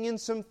lacking in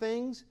some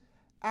things?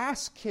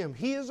 Ask Him.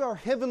 He is our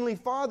Heavenly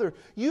Father.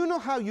 You know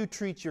how you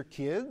treat your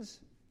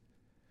kids.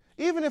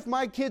 Even if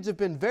my kids have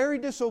been very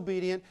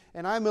disobedient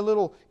and I'm a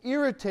little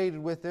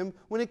irritated with them,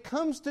 when it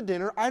comes to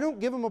dinner, I don't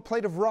give them a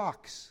plate of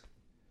rocks.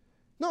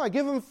 No, I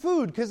give them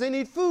food because they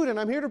need food and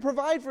I'm here to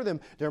provide for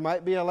them. There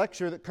might be a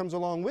lecture that comes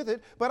along with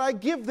it, but I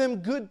give them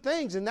good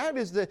things. And that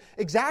is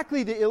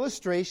exactly the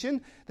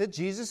illustration that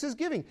Jesus is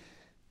giving.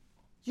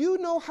 You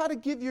know how to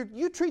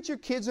you treat your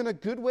kids in a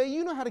good way.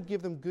 You know how to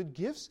give them good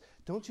gifts.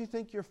 Don't you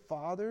think your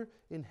Father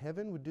in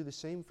heaven would do the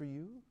same for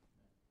you?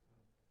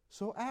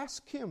 So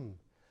ask Him.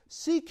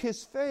 Seek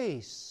His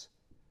face.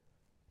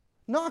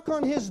 Knock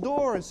on His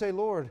door and say,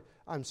 Lord,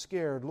 I'm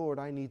scared. Lord,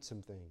 I need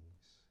some things.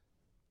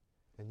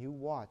 And you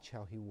watch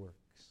how He works.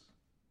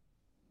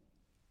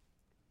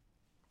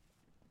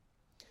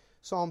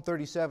 Psalm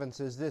 37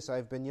 says this, I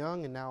have been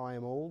young and now I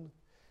am old,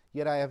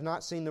 yet I have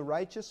not seen the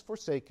righteous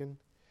forsaken,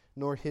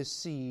 nor his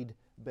seed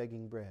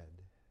begging bread.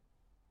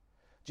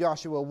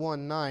 Joshua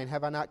 1:9,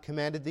 have I not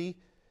commanded thee?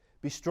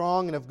 Be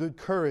strong and of good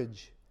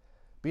courage.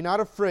 Be not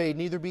afraid,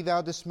 neither be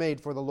thou dismayed,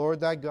 for the Lord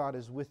thy God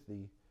is with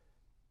thee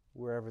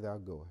wherever thou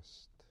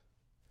goest.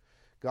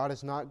 God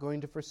is not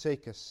going to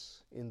forsake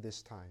us in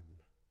this time.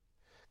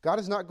 God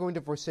is not going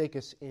to forsake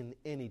us in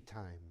any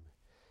time.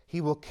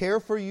 He will care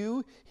for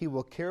you. He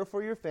will care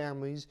for your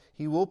families.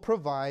 He will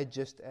provide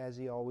just as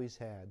He always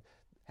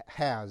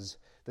has.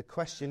 The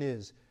question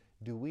is,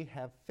 do we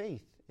have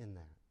faith in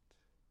that?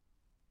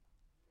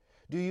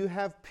 Do you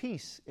have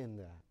peace in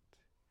that?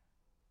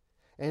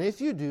 And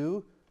if you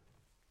do,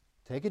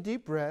 take a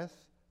deep breath,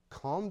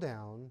 calm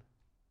down.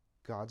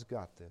 God's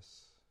got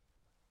this.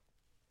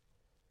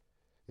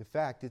 In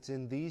fact, it's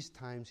in these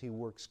times He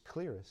works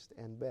clearest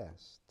and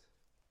best.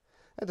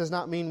 That does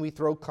not mean we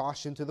throw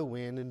caution to the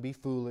wind and be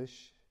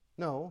foolish.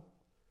 No.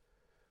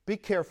 Be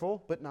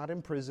careful, but not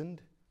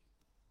imprisoned.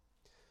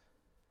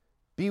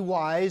 Be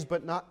wise,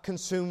 but not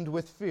consumed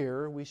with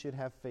fear. We should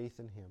have faith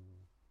in Him.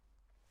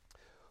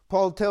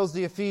 Paul tells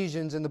the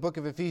Ephesians in the book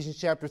of Ephesians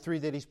chapter 3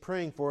 that he's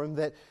praying for them,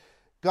 that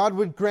God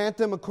would grant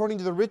them, according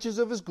to the riches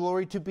of His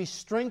glory, to be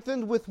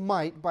strengthened with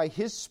might by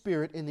His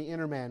Spirit in the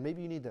inner man.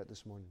 Maybe you need that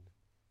this morning.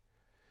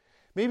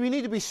 Maybe you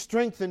need to be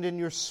strengthened in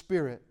your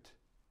spirit.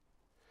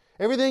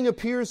 Everything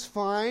appears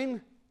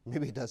fine.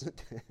 Maybe it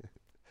doesn't.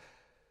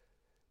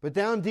 But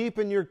down deep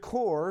in your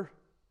core,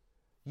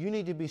 you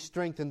need to be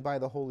strengthened by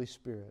the Holy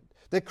Spirit.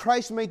 That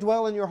Christ may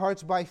dwell in your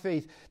hearts by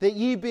faith. That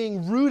ye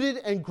being rooted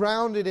and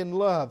grounded in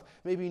love.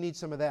 Maybe you need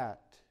some of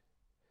that.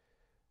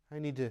 I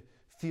need to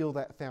feel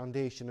that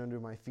foundation under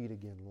my feet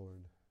again,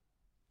 Lord.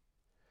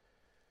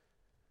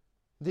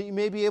 That you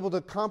may be able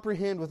to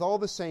comprehend with all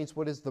the saints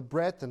what is the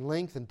breadth and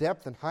length and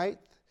depth and height,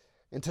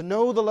 and to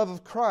know the love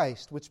of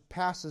Christ, which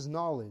passes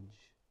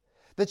knowledge,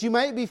 that you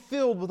might be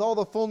filled with all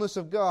the fullness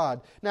of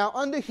God. Now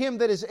unto Him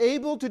that is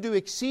able to do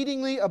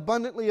exceedingly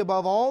abundantly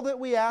above all that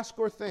we ask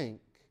or think,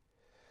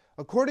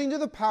 according to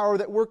the power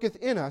that worketh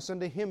in us,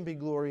 unto Him be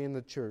glory in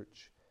the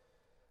church,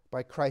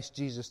 by Christ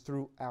Jesus,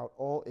 throughout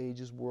all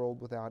ages, world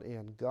without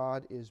end.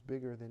 God is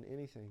bigger than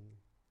anything.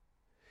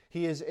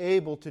 He is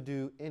able to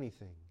do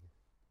anything.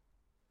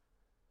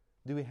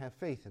 Do we have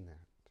faith in that?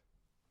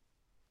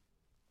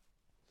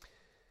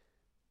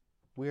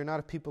 We are not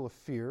a people of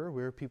fear.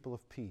 We are a people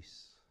of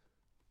peace.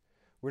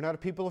 We're not a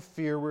people of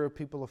fear, we're a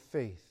people of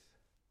faith.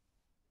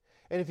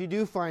 And if you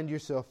do find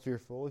yourself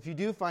fearful, if you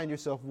do find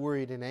yourself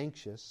worried and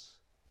anxious,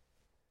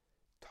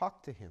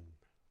 talk to Him.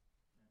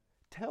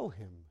 Tell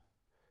Him.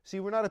 See,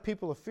 we're not a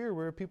people of fear,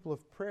 we're a people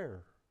of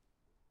prayer.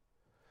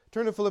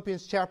 Turn to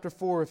Philippians chapter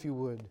 4 if you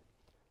would.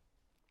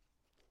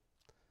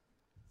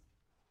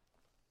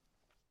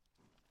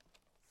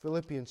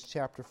 Philippians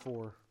chapter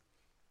 4.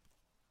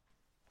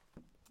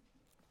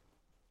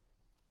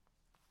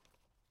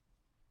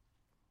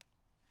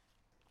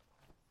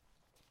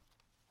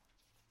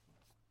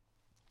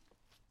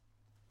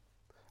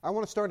 I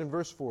want to start in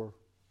verse 4.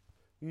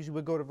 Usually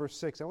we go to verse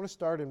 6. I want to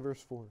start in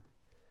verse 4.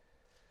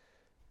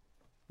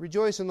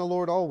 Rejoice in the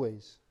Lord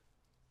always.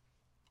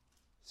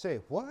 Say,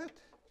 what?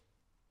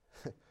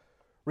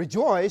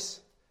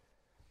 Rejoice?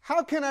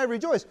 How can I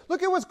rejoice?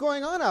 Look at what's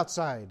going on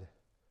outside.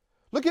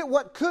 Look at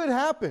what could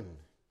happen.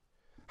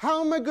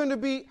 How am I going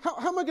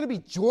to be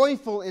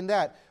joyful in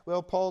that?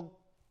 Well,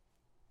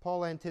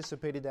 Paul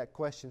anticipated that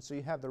question, so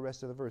you have the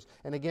rest of the verse.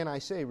 And again I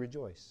say,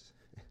 rejoice.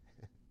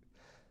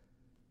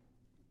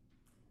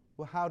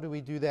 Well, how do we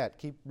do that?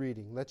 Keep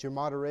reading. Let your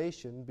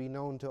moderation be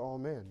known to all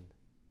men.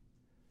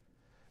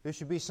 There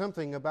should be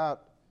something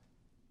about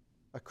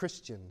a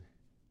Christian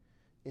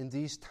in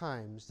these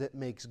times that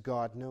makes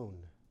God known.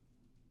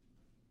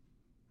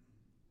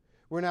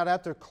 We're not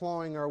out there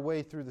clawing our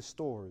way through the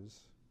stores.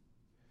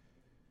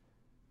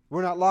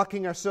 We're not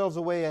locking ourselves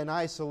away in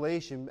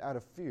isolation out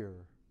of fear.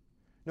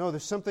 No,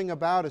 there's something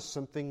about us,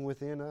 something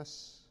within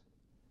us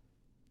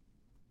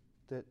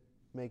that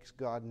makes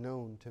God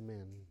known to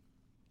men.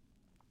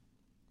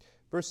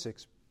 Verse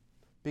 6,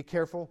 be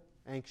careful,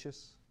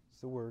 anxious, is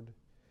the word.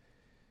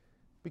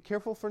 Be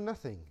careful for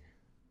nothing,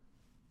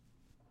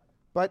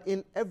 but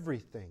in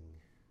everything,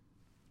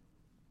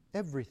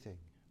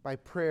 by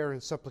prayer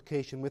and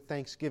supplication with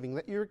thanksgiving,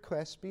 let your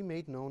requests be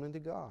made known unto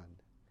God.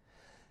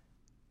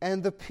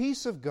 And the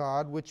peace of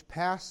God, which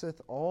passeth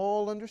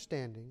all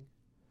understanding,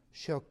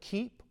 shall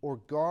keep or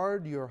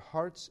guard your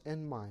hearts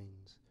and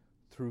minds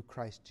through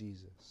Christ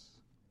Jesus.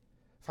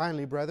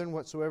 Finally, brethren,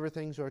 whatsoever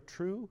things are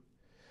true,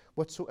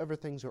 whatsoever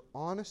things are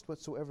honest,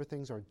 whatsoever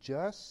things are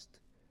just,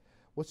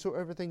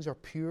 whatsoever things are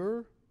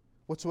pure,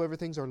 whatsoever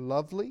things are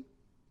lovely,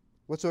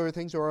 whatsoever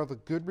things are of a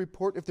good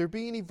report, if there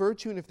be any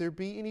virtue and if there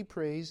be any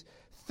praise,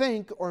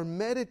 think or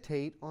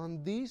meditate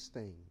on these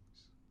things.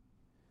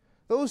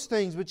 Those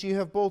things which ye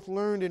have both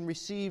learned and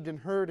received and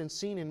heard and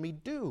seen in me,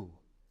 do.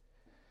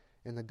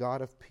 And the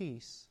God of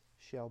peace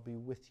shall be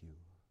with you.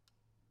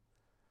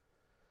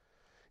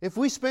 If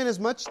we spend as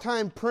much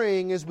time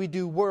praying as we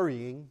do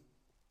worrying,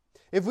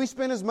 if we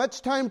spend as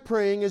much time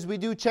praying as we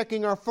do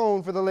checking our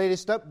phone for the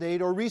latest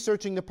update or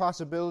researching the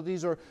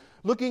possibilities or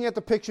looking at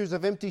the pictures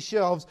of empty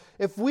shelves,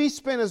 if we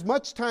spend as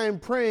much time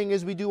praying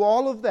as we do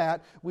all of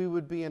that, we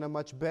would be in a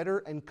much better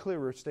and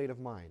clearer state of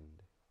mind.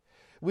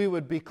 We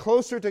would be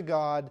closer to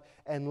God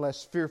and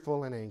less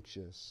fearful and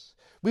anxious.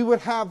 We would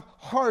have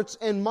hearts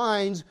and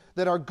minds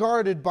that are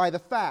guarded by the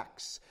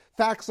facts.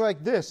 Facts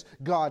like this: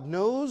 God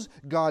knows,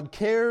 God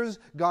cares,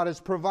 God is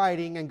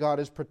providing, and God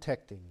is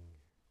protecting.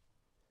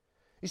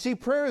 You see,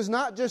 prayer is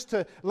not just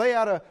to lay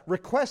out a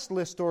request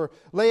list or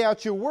lay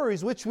out your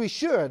worries, which we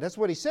should. That's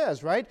what he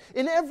says, right?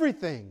 In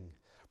everything,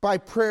 by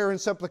prayer and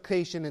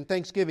supplication and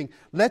thanksgiving,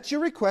 let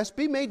your requests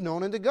be made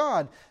known unto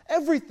God.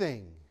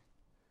 Everything.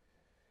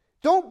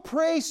 Don't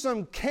pray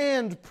some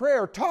canned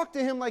prayer. Talk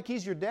to Him like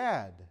He's your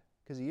dad,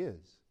 because He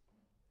is.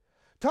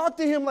 Talk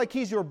to Him like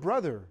He's your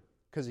brother,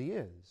 because He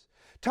is.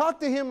 Talk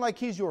to Him like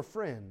He's your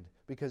friend,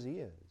 because He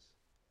is.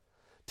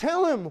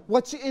 Tell Him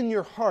what's in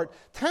your heart.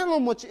 Tell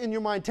Him what's in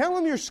your mind. Tell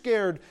Him you're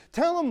scared.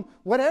 Tell Him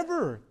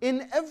whatever,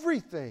 in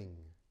everything.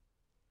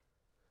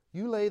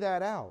 You lay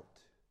that out.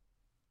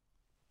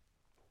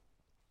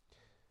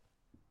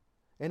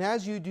 And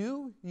as you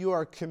do, you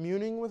are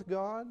communing with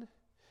God,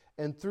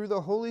 and through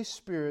the Holy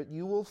Spirit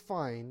you will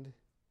find,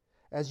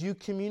 as you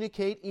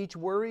communicate each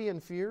worry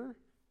and fear,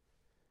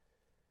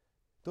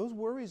 those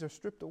worries are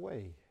stripped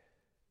away,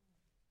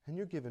 and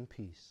you're given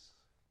peace.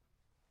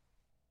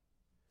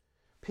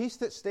 Peace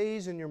that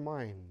stays in your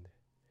mind.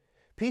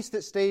 Peace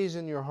that stays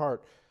in your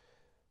heart.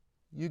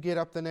 You get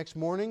up the next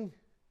morning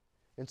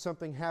and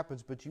something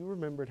happens, but you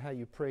remembered how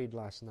you prayed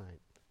last night.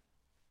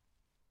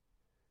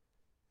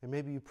 And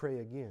maybe you pray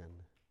again.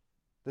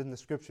 Doesn't the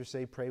Scripture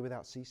say pray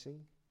without ceasing?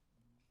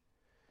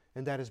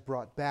 And that is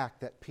brought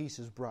back. That peace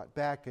is brought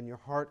back, and your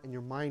heart and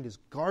your mind is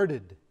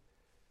guarded.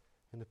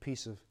 And the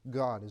peace of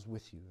God is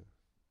with you.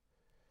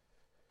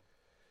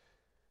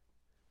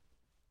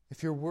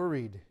 If you're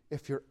worried,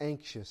 if you're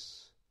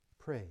anxious,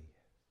 pray.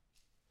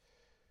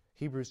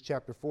 Hebrews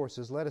chapter 4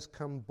 says, let us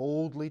come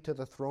boldly to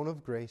the throne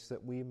of grace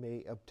that we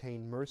may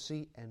obtain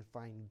mercy and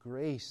find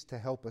grace to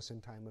help us in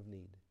time of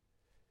need.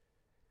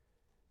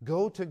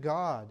 Go to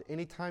God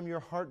anytime your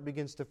heart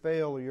begins to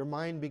fail or your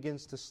mind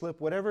begins to slip,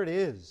 whatever it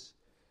is,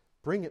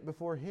 bring it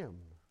before Him.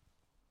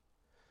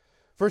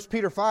 1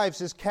 Peter 5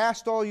 says,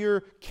 cast all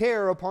your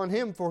care upon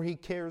Him, for He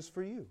cares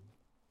for you.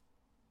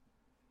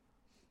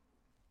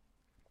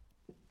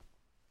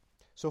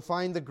 So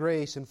find the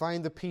grace and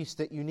find the peace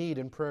that you need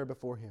in prayer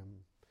before Him.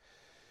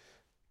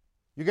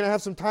 You're going to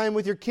have some time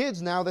with your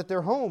kids now that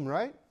they're home,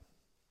 right?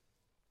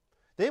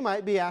 They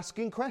might be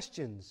asking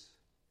questions.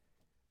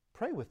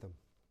 Pray with them.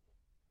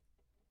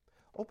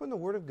 Open the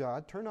Word of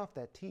God, turn off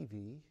that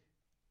TV,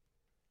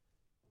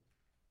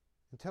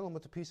 and tell them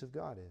what the peace of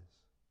God is.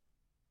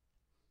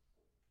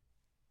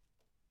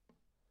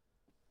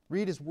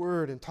 Read His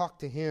Word and talk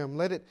to Him.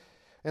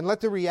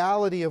 Let the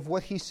reality of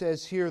what He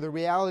says here, the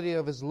reality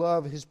of His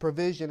love, His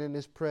provision, and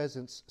His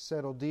presence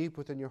settle deep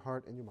within your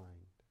heart and your mind.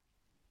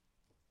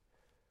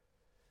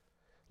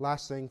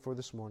 Last thing for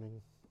this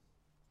morning.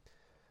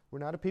 We're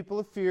not a people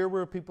of fear,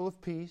 we're a people of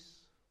peace.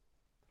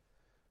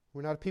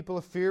 We're not a people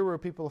of fear, we're a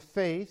people of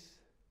faith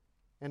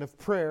and of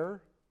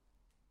prayer.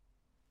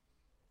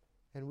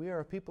 And we are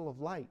a people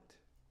of light.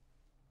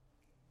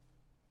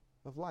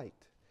 Of light.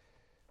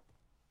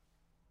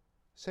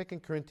 2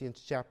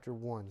 Corinthians chapter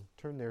 1.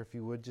 Turn there if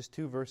you would. Just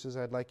 2 verses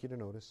I'd like you to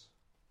notice.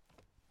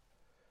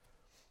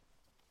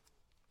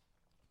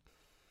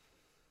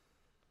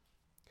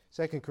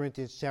 2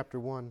 Corinthians chapter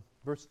 1,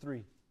 verse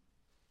 3.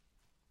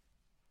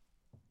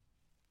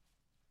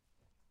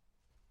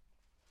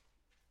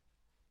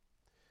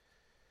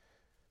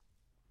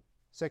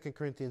 Second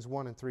Corinthians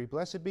 1 and 3.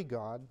 Blessed be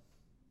God,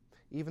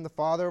 even the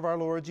Father of our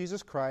Lord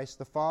Jesus Christ,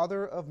 the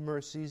Father of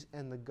mercies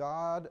and the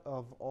God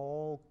of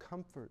all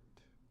comfort,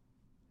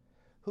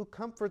 who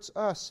comforts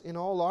us in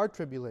all our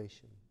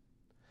tribulation,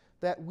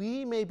 that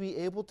we may be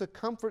able to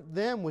comfort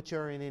them which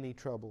are in any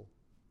trouble,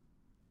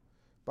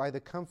 by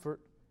the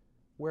comfort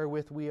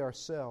wherewith we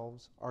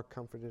ourselves are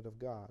comforted of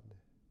God.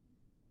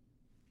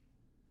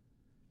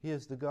 He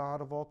is the God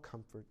of all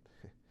comfort.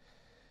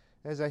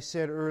 As I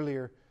said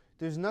earlier,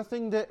 there's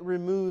nothing that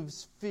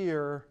removes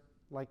fear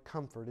like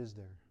comfort, is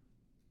there?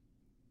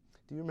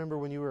 Do you remember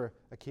when you were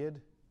a kid?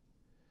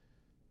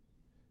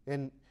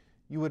 And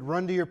you would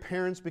run to your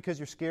parents because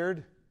you're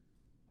scared?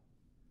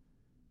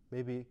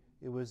 Maybe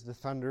it was the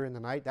thunder in the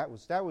night. That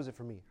was it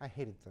for me. I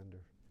hated thunder.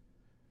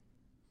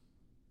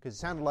 Because it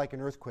sounded like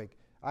an earthquake.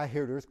 I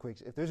heard earthquakes.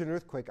 If there's an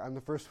earthquake, I'm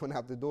the first one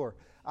out the door.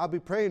 I'll be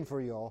praying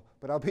for you all,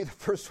 but I'll be the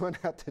first one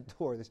out the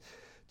door. That's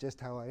just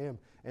how I am.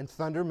 And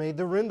thunder made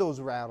the windows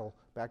rattle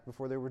back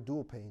before there were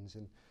dual panes.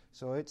 And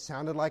so it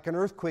sounded like an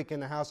earthquake in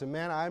the house. And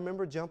man, I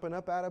remember jumping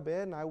up out of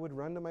bed and I would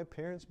run to my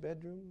parents'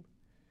 bedroom.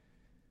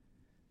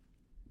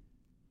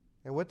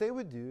 And what they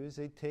would do is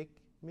they'd take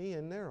me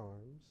in their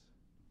arms,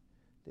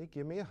 they'd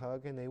give me a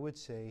hug, and they would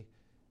say,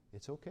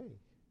 "It's okay."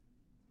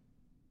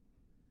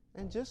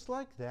 And just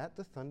like that,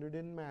 the thunder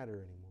didn't matter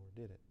anymore,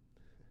 did it?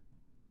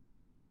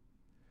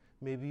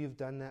 Maybe you've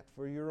done that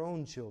for your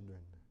own children.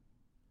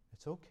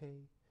 It's okay.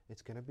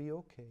 It's going to be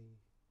okay.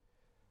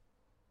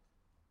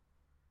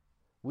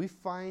 We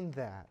find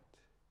that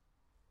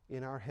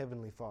in our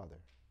Heavenly Father.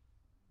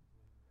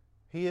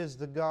 He is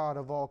the God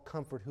of all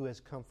comfort who has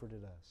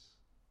comforted us.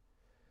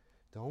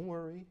 Don't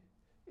worry,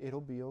 it'll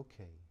be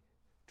okay.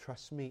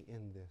 Trust me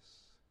in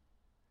this.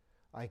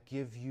 I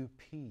give you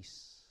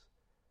peace.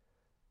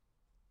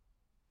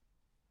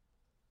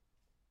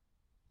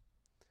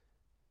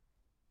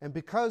 And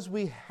because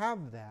we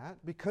have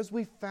that, because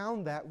we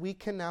found that, we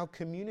can now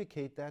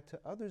communicate that to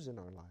others in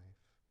our life.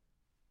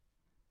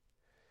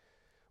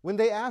 When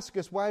they ask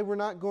us why we're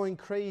not going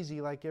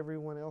crazy like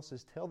everyone else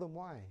is, tell them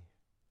why.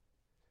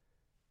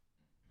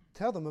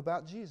 Tell them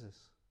about Jesus.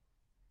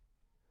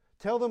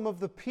 Tell them of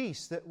the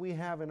peace that we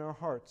have in our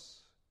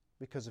hearts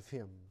because of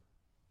Him.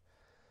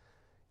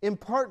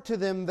 Impart to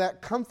them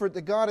that comfort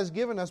that God has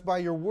given us by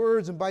your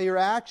words and by your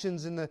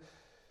actions and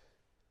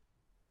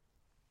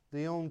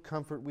the own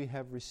comfort we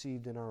have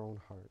received in our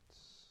own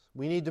hearts.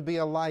 We need to be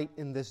a light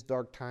in this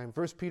dark time.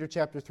 1 Peter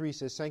chapter 3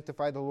 says,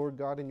 "Sanctify the Lord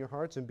God in your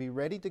hearts, and be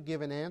ready to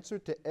give an answer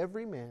to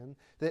every man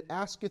that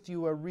asketh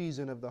you a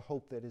reason of the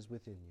hope that is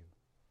within you."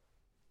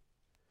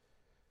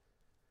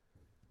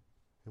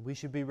 And we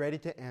should be ready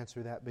to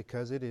answer that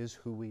because it is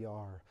who we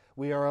are.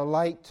 We are a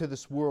light to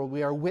this world.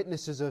 We are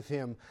witnesses of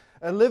Him.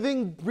 A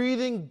living,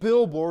 breathing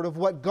billboard of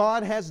what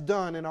God has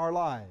done in our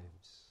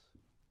lives.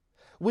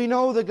 We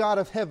know the God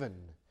of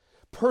heaven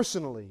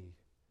personally.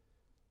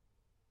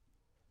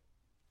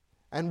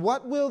 And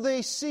what will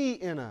they see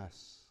in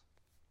us?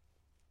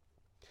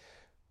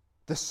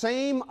 The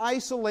same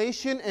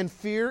isolation and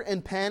fear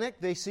and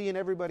panic they see in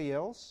everybody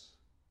else?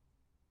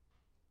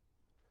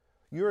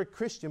 You're a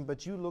Christian,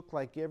 but you look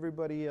like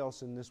everybody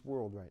else in this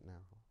world right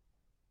now.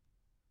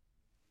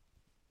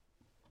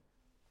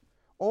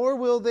 Or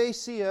will they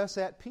see us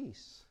at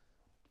peace?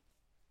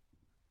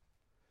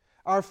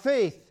 Our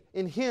faith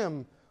in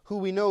Him who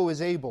we know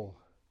is able.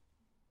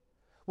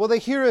 Will they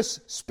hear us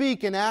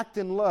speak and act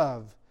in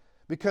love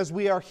because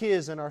we are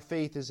His and our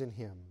faith is in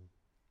Him?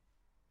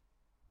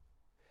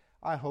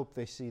 I hope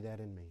they see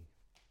that in me.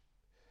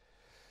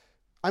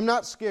 I'm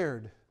not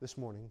scared this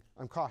morning.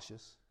 I'm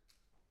cautious,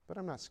 but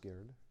I'm not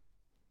scared.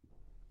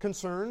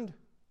 Concerned?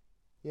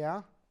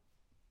 Yeah.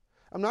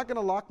 I'm not going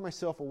to lock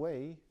myself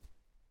away.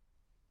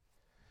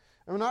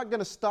 I'm not going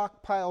to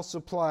stockpile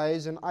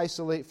supplies and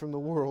isolate from the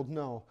world.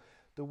 No,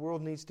 the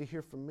world needs to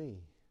hear from me.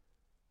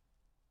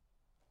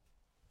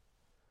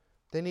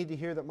 They need to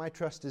hear that my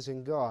trust is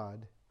in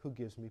God who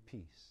gives me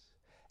peace,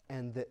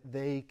 and that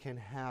they can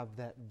have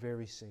that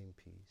very same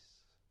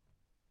peace.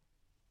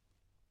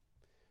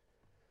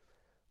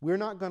 We're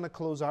not going to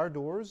close our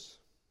doors.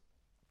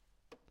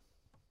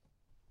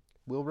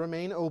 We'll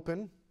remain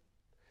open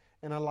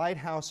and a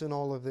lighthouse in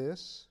all of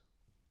this.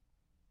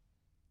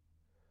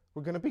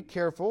 We're going to be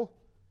careful.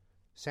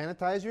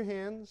 Sanitize your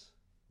hands.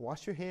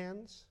 Wash your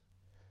hands.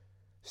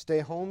 Stay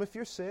home if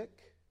you're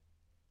sick.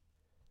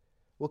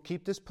 We'll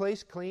keep this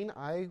place clean.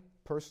 I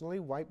personally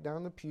wiped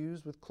down the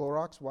pews with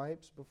Clorox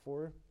wipes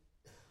before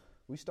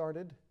we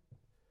started.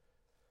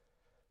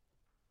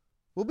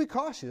 We'll be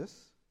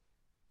cautious.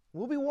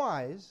 We'll be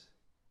wise.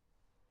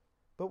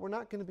 But we're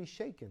not going to be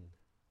shaken.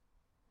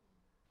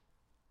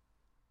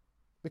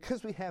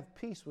 Because we have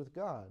peace with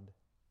God.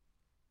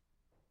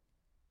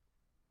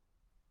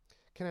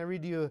 Can I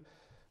read you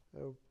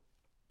a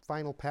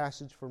final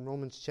passage from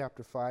Romans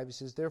chapter 5? He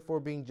says, "Therefore,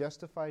 being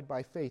justified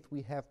by faith,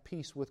 we have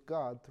peace with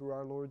God through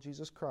our Lord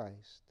Jesus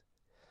Christ,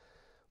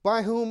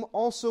 by whom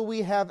also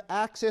we have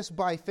access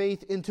by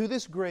faith into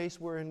this grace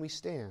wherein we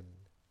stand.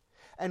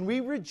 And we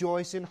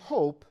rejoice in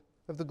hope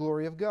of the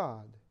glory of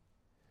God.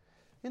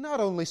 And not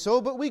only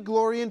so, but we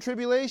glory in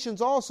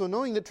tribulations also,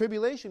 knowing that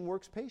tribulation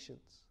works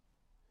patience.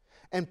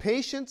 And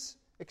patience,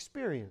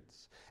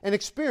 experience. And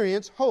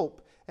experience,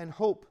 hope. And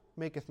hope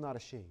maketh not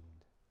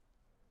ashamed."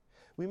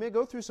 We may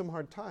go through some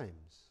hard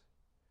times,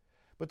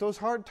 but those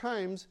hard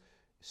times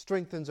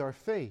strengthens our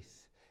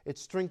faith. It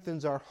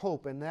strengthens our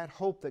hope, and that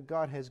hope that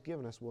God has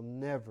given us will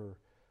never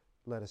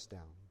let us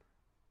down.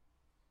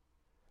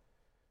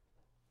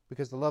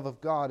 Because the love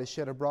of God is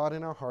shed abroad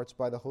in our hearts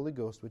by the Holy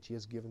Ghost, which He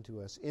has given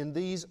to us. In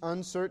these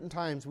uncertain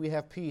times we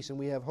have peace and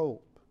we have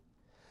hope.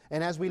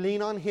 And as we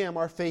lean on Him,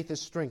 our faith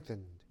is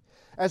strengthened.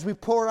 As we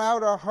pour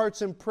out our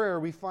hearts in prayer,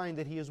 we find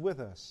that He is with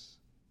us.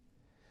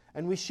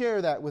 And we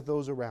share that with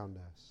those around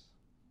us.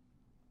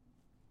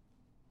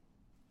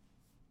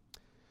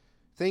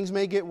 Things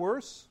may get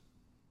worse,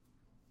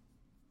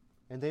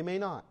 and they may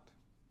not.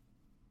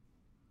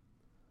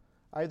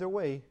 Either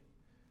way,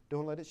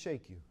 don't let it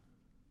shake you.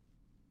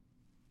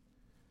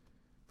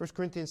 1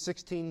 Corinthians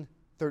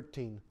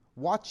 16:13.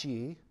 "Watch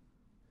ye,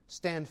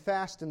 stand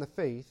fast in the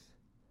faith,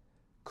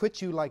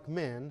 quit you like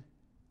men,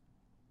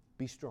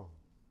 be strong."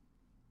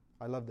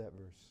 I love that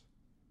verse.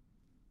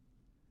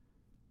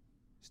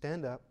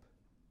 Stand up,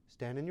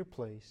 stand in your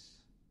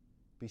place,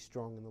 be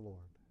strong in the Lord.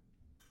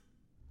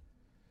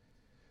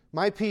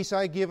 "My peace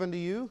I give unto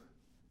you.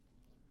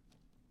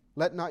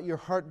 Let not your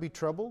heart be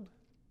troubled,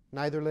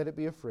 neither let it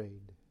be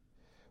afraid.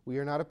 We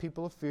are not a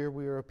people of fear,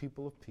 we are a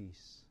people of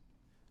peace."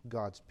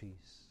 God's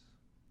peace.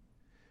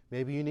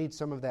 Maybe you need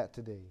some of that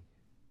today.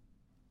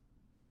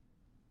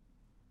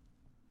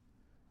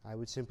 I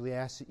would simply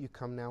ask that you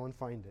come now and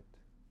find it.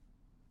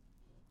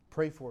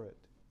 Pray for it.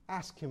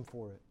 Ask Him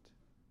for it.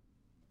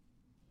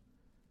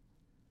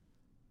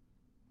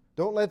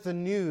 Don't let the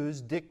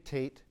news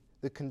dictate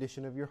the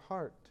condition of your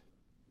heart.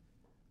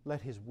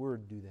 Let His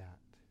Word do that.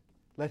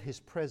 Let His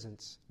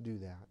presence do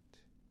that.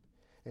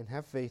 And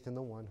have faith in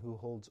the one who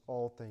holds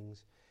all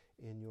things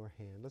in your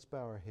hand. Let's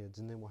bow our heads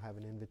and then we'll have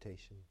an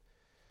invitation.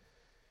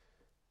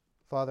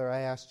 Father,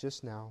 I ask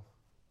just now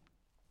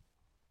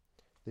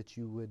that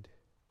you would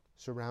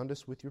surround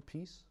us with your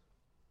peace,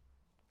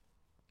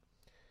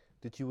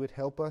 that you would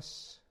help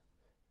us,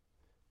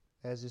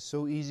 as is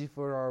so easy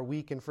for our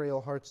weak and frail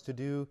hearts to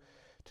do,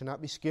 to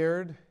not be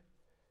scared,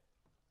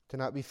 to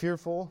not be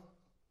fearful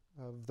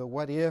of the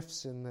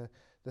what-ifs and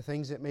the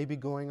things that may be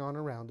going on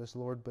around us,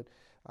 Lord. But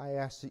I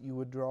ask that you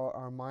would draw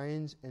our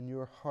minds and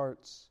your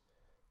hearts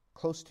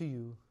close to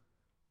you,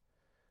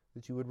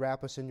 that you would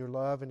wrap us in your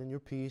love and in your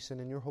peace and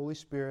in your Holy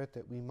Spirit,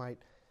 that we might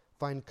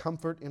find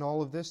comfort in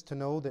all of this, to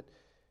know that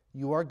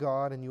you are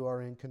God and you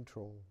are in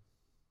control.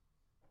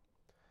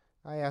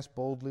 I ask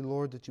boldly,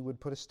 Lord, that you would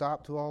put a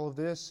stop to all of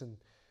this and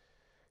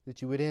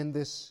that you would end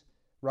this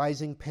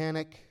rising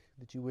panic,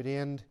 that you would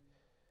end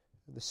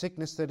the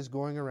sickness that is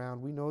going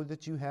around. We know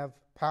that you have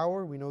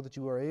power. We know that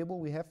you are able.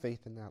 We have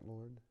faith in that,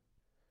 Lord.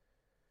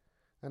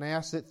 And I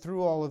ask that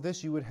through all of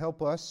this, you would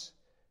help us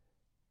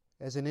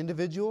as an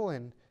individual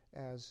and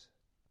as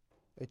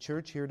a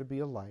church here to be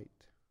a light,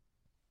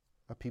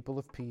 a people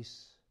of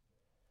peace,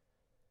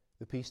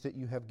 the peace that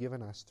you have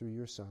given us through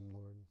your Son,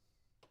 Lord.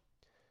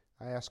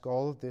 I ask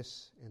all of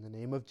this in the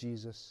name of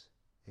Jesus.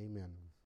 Amen.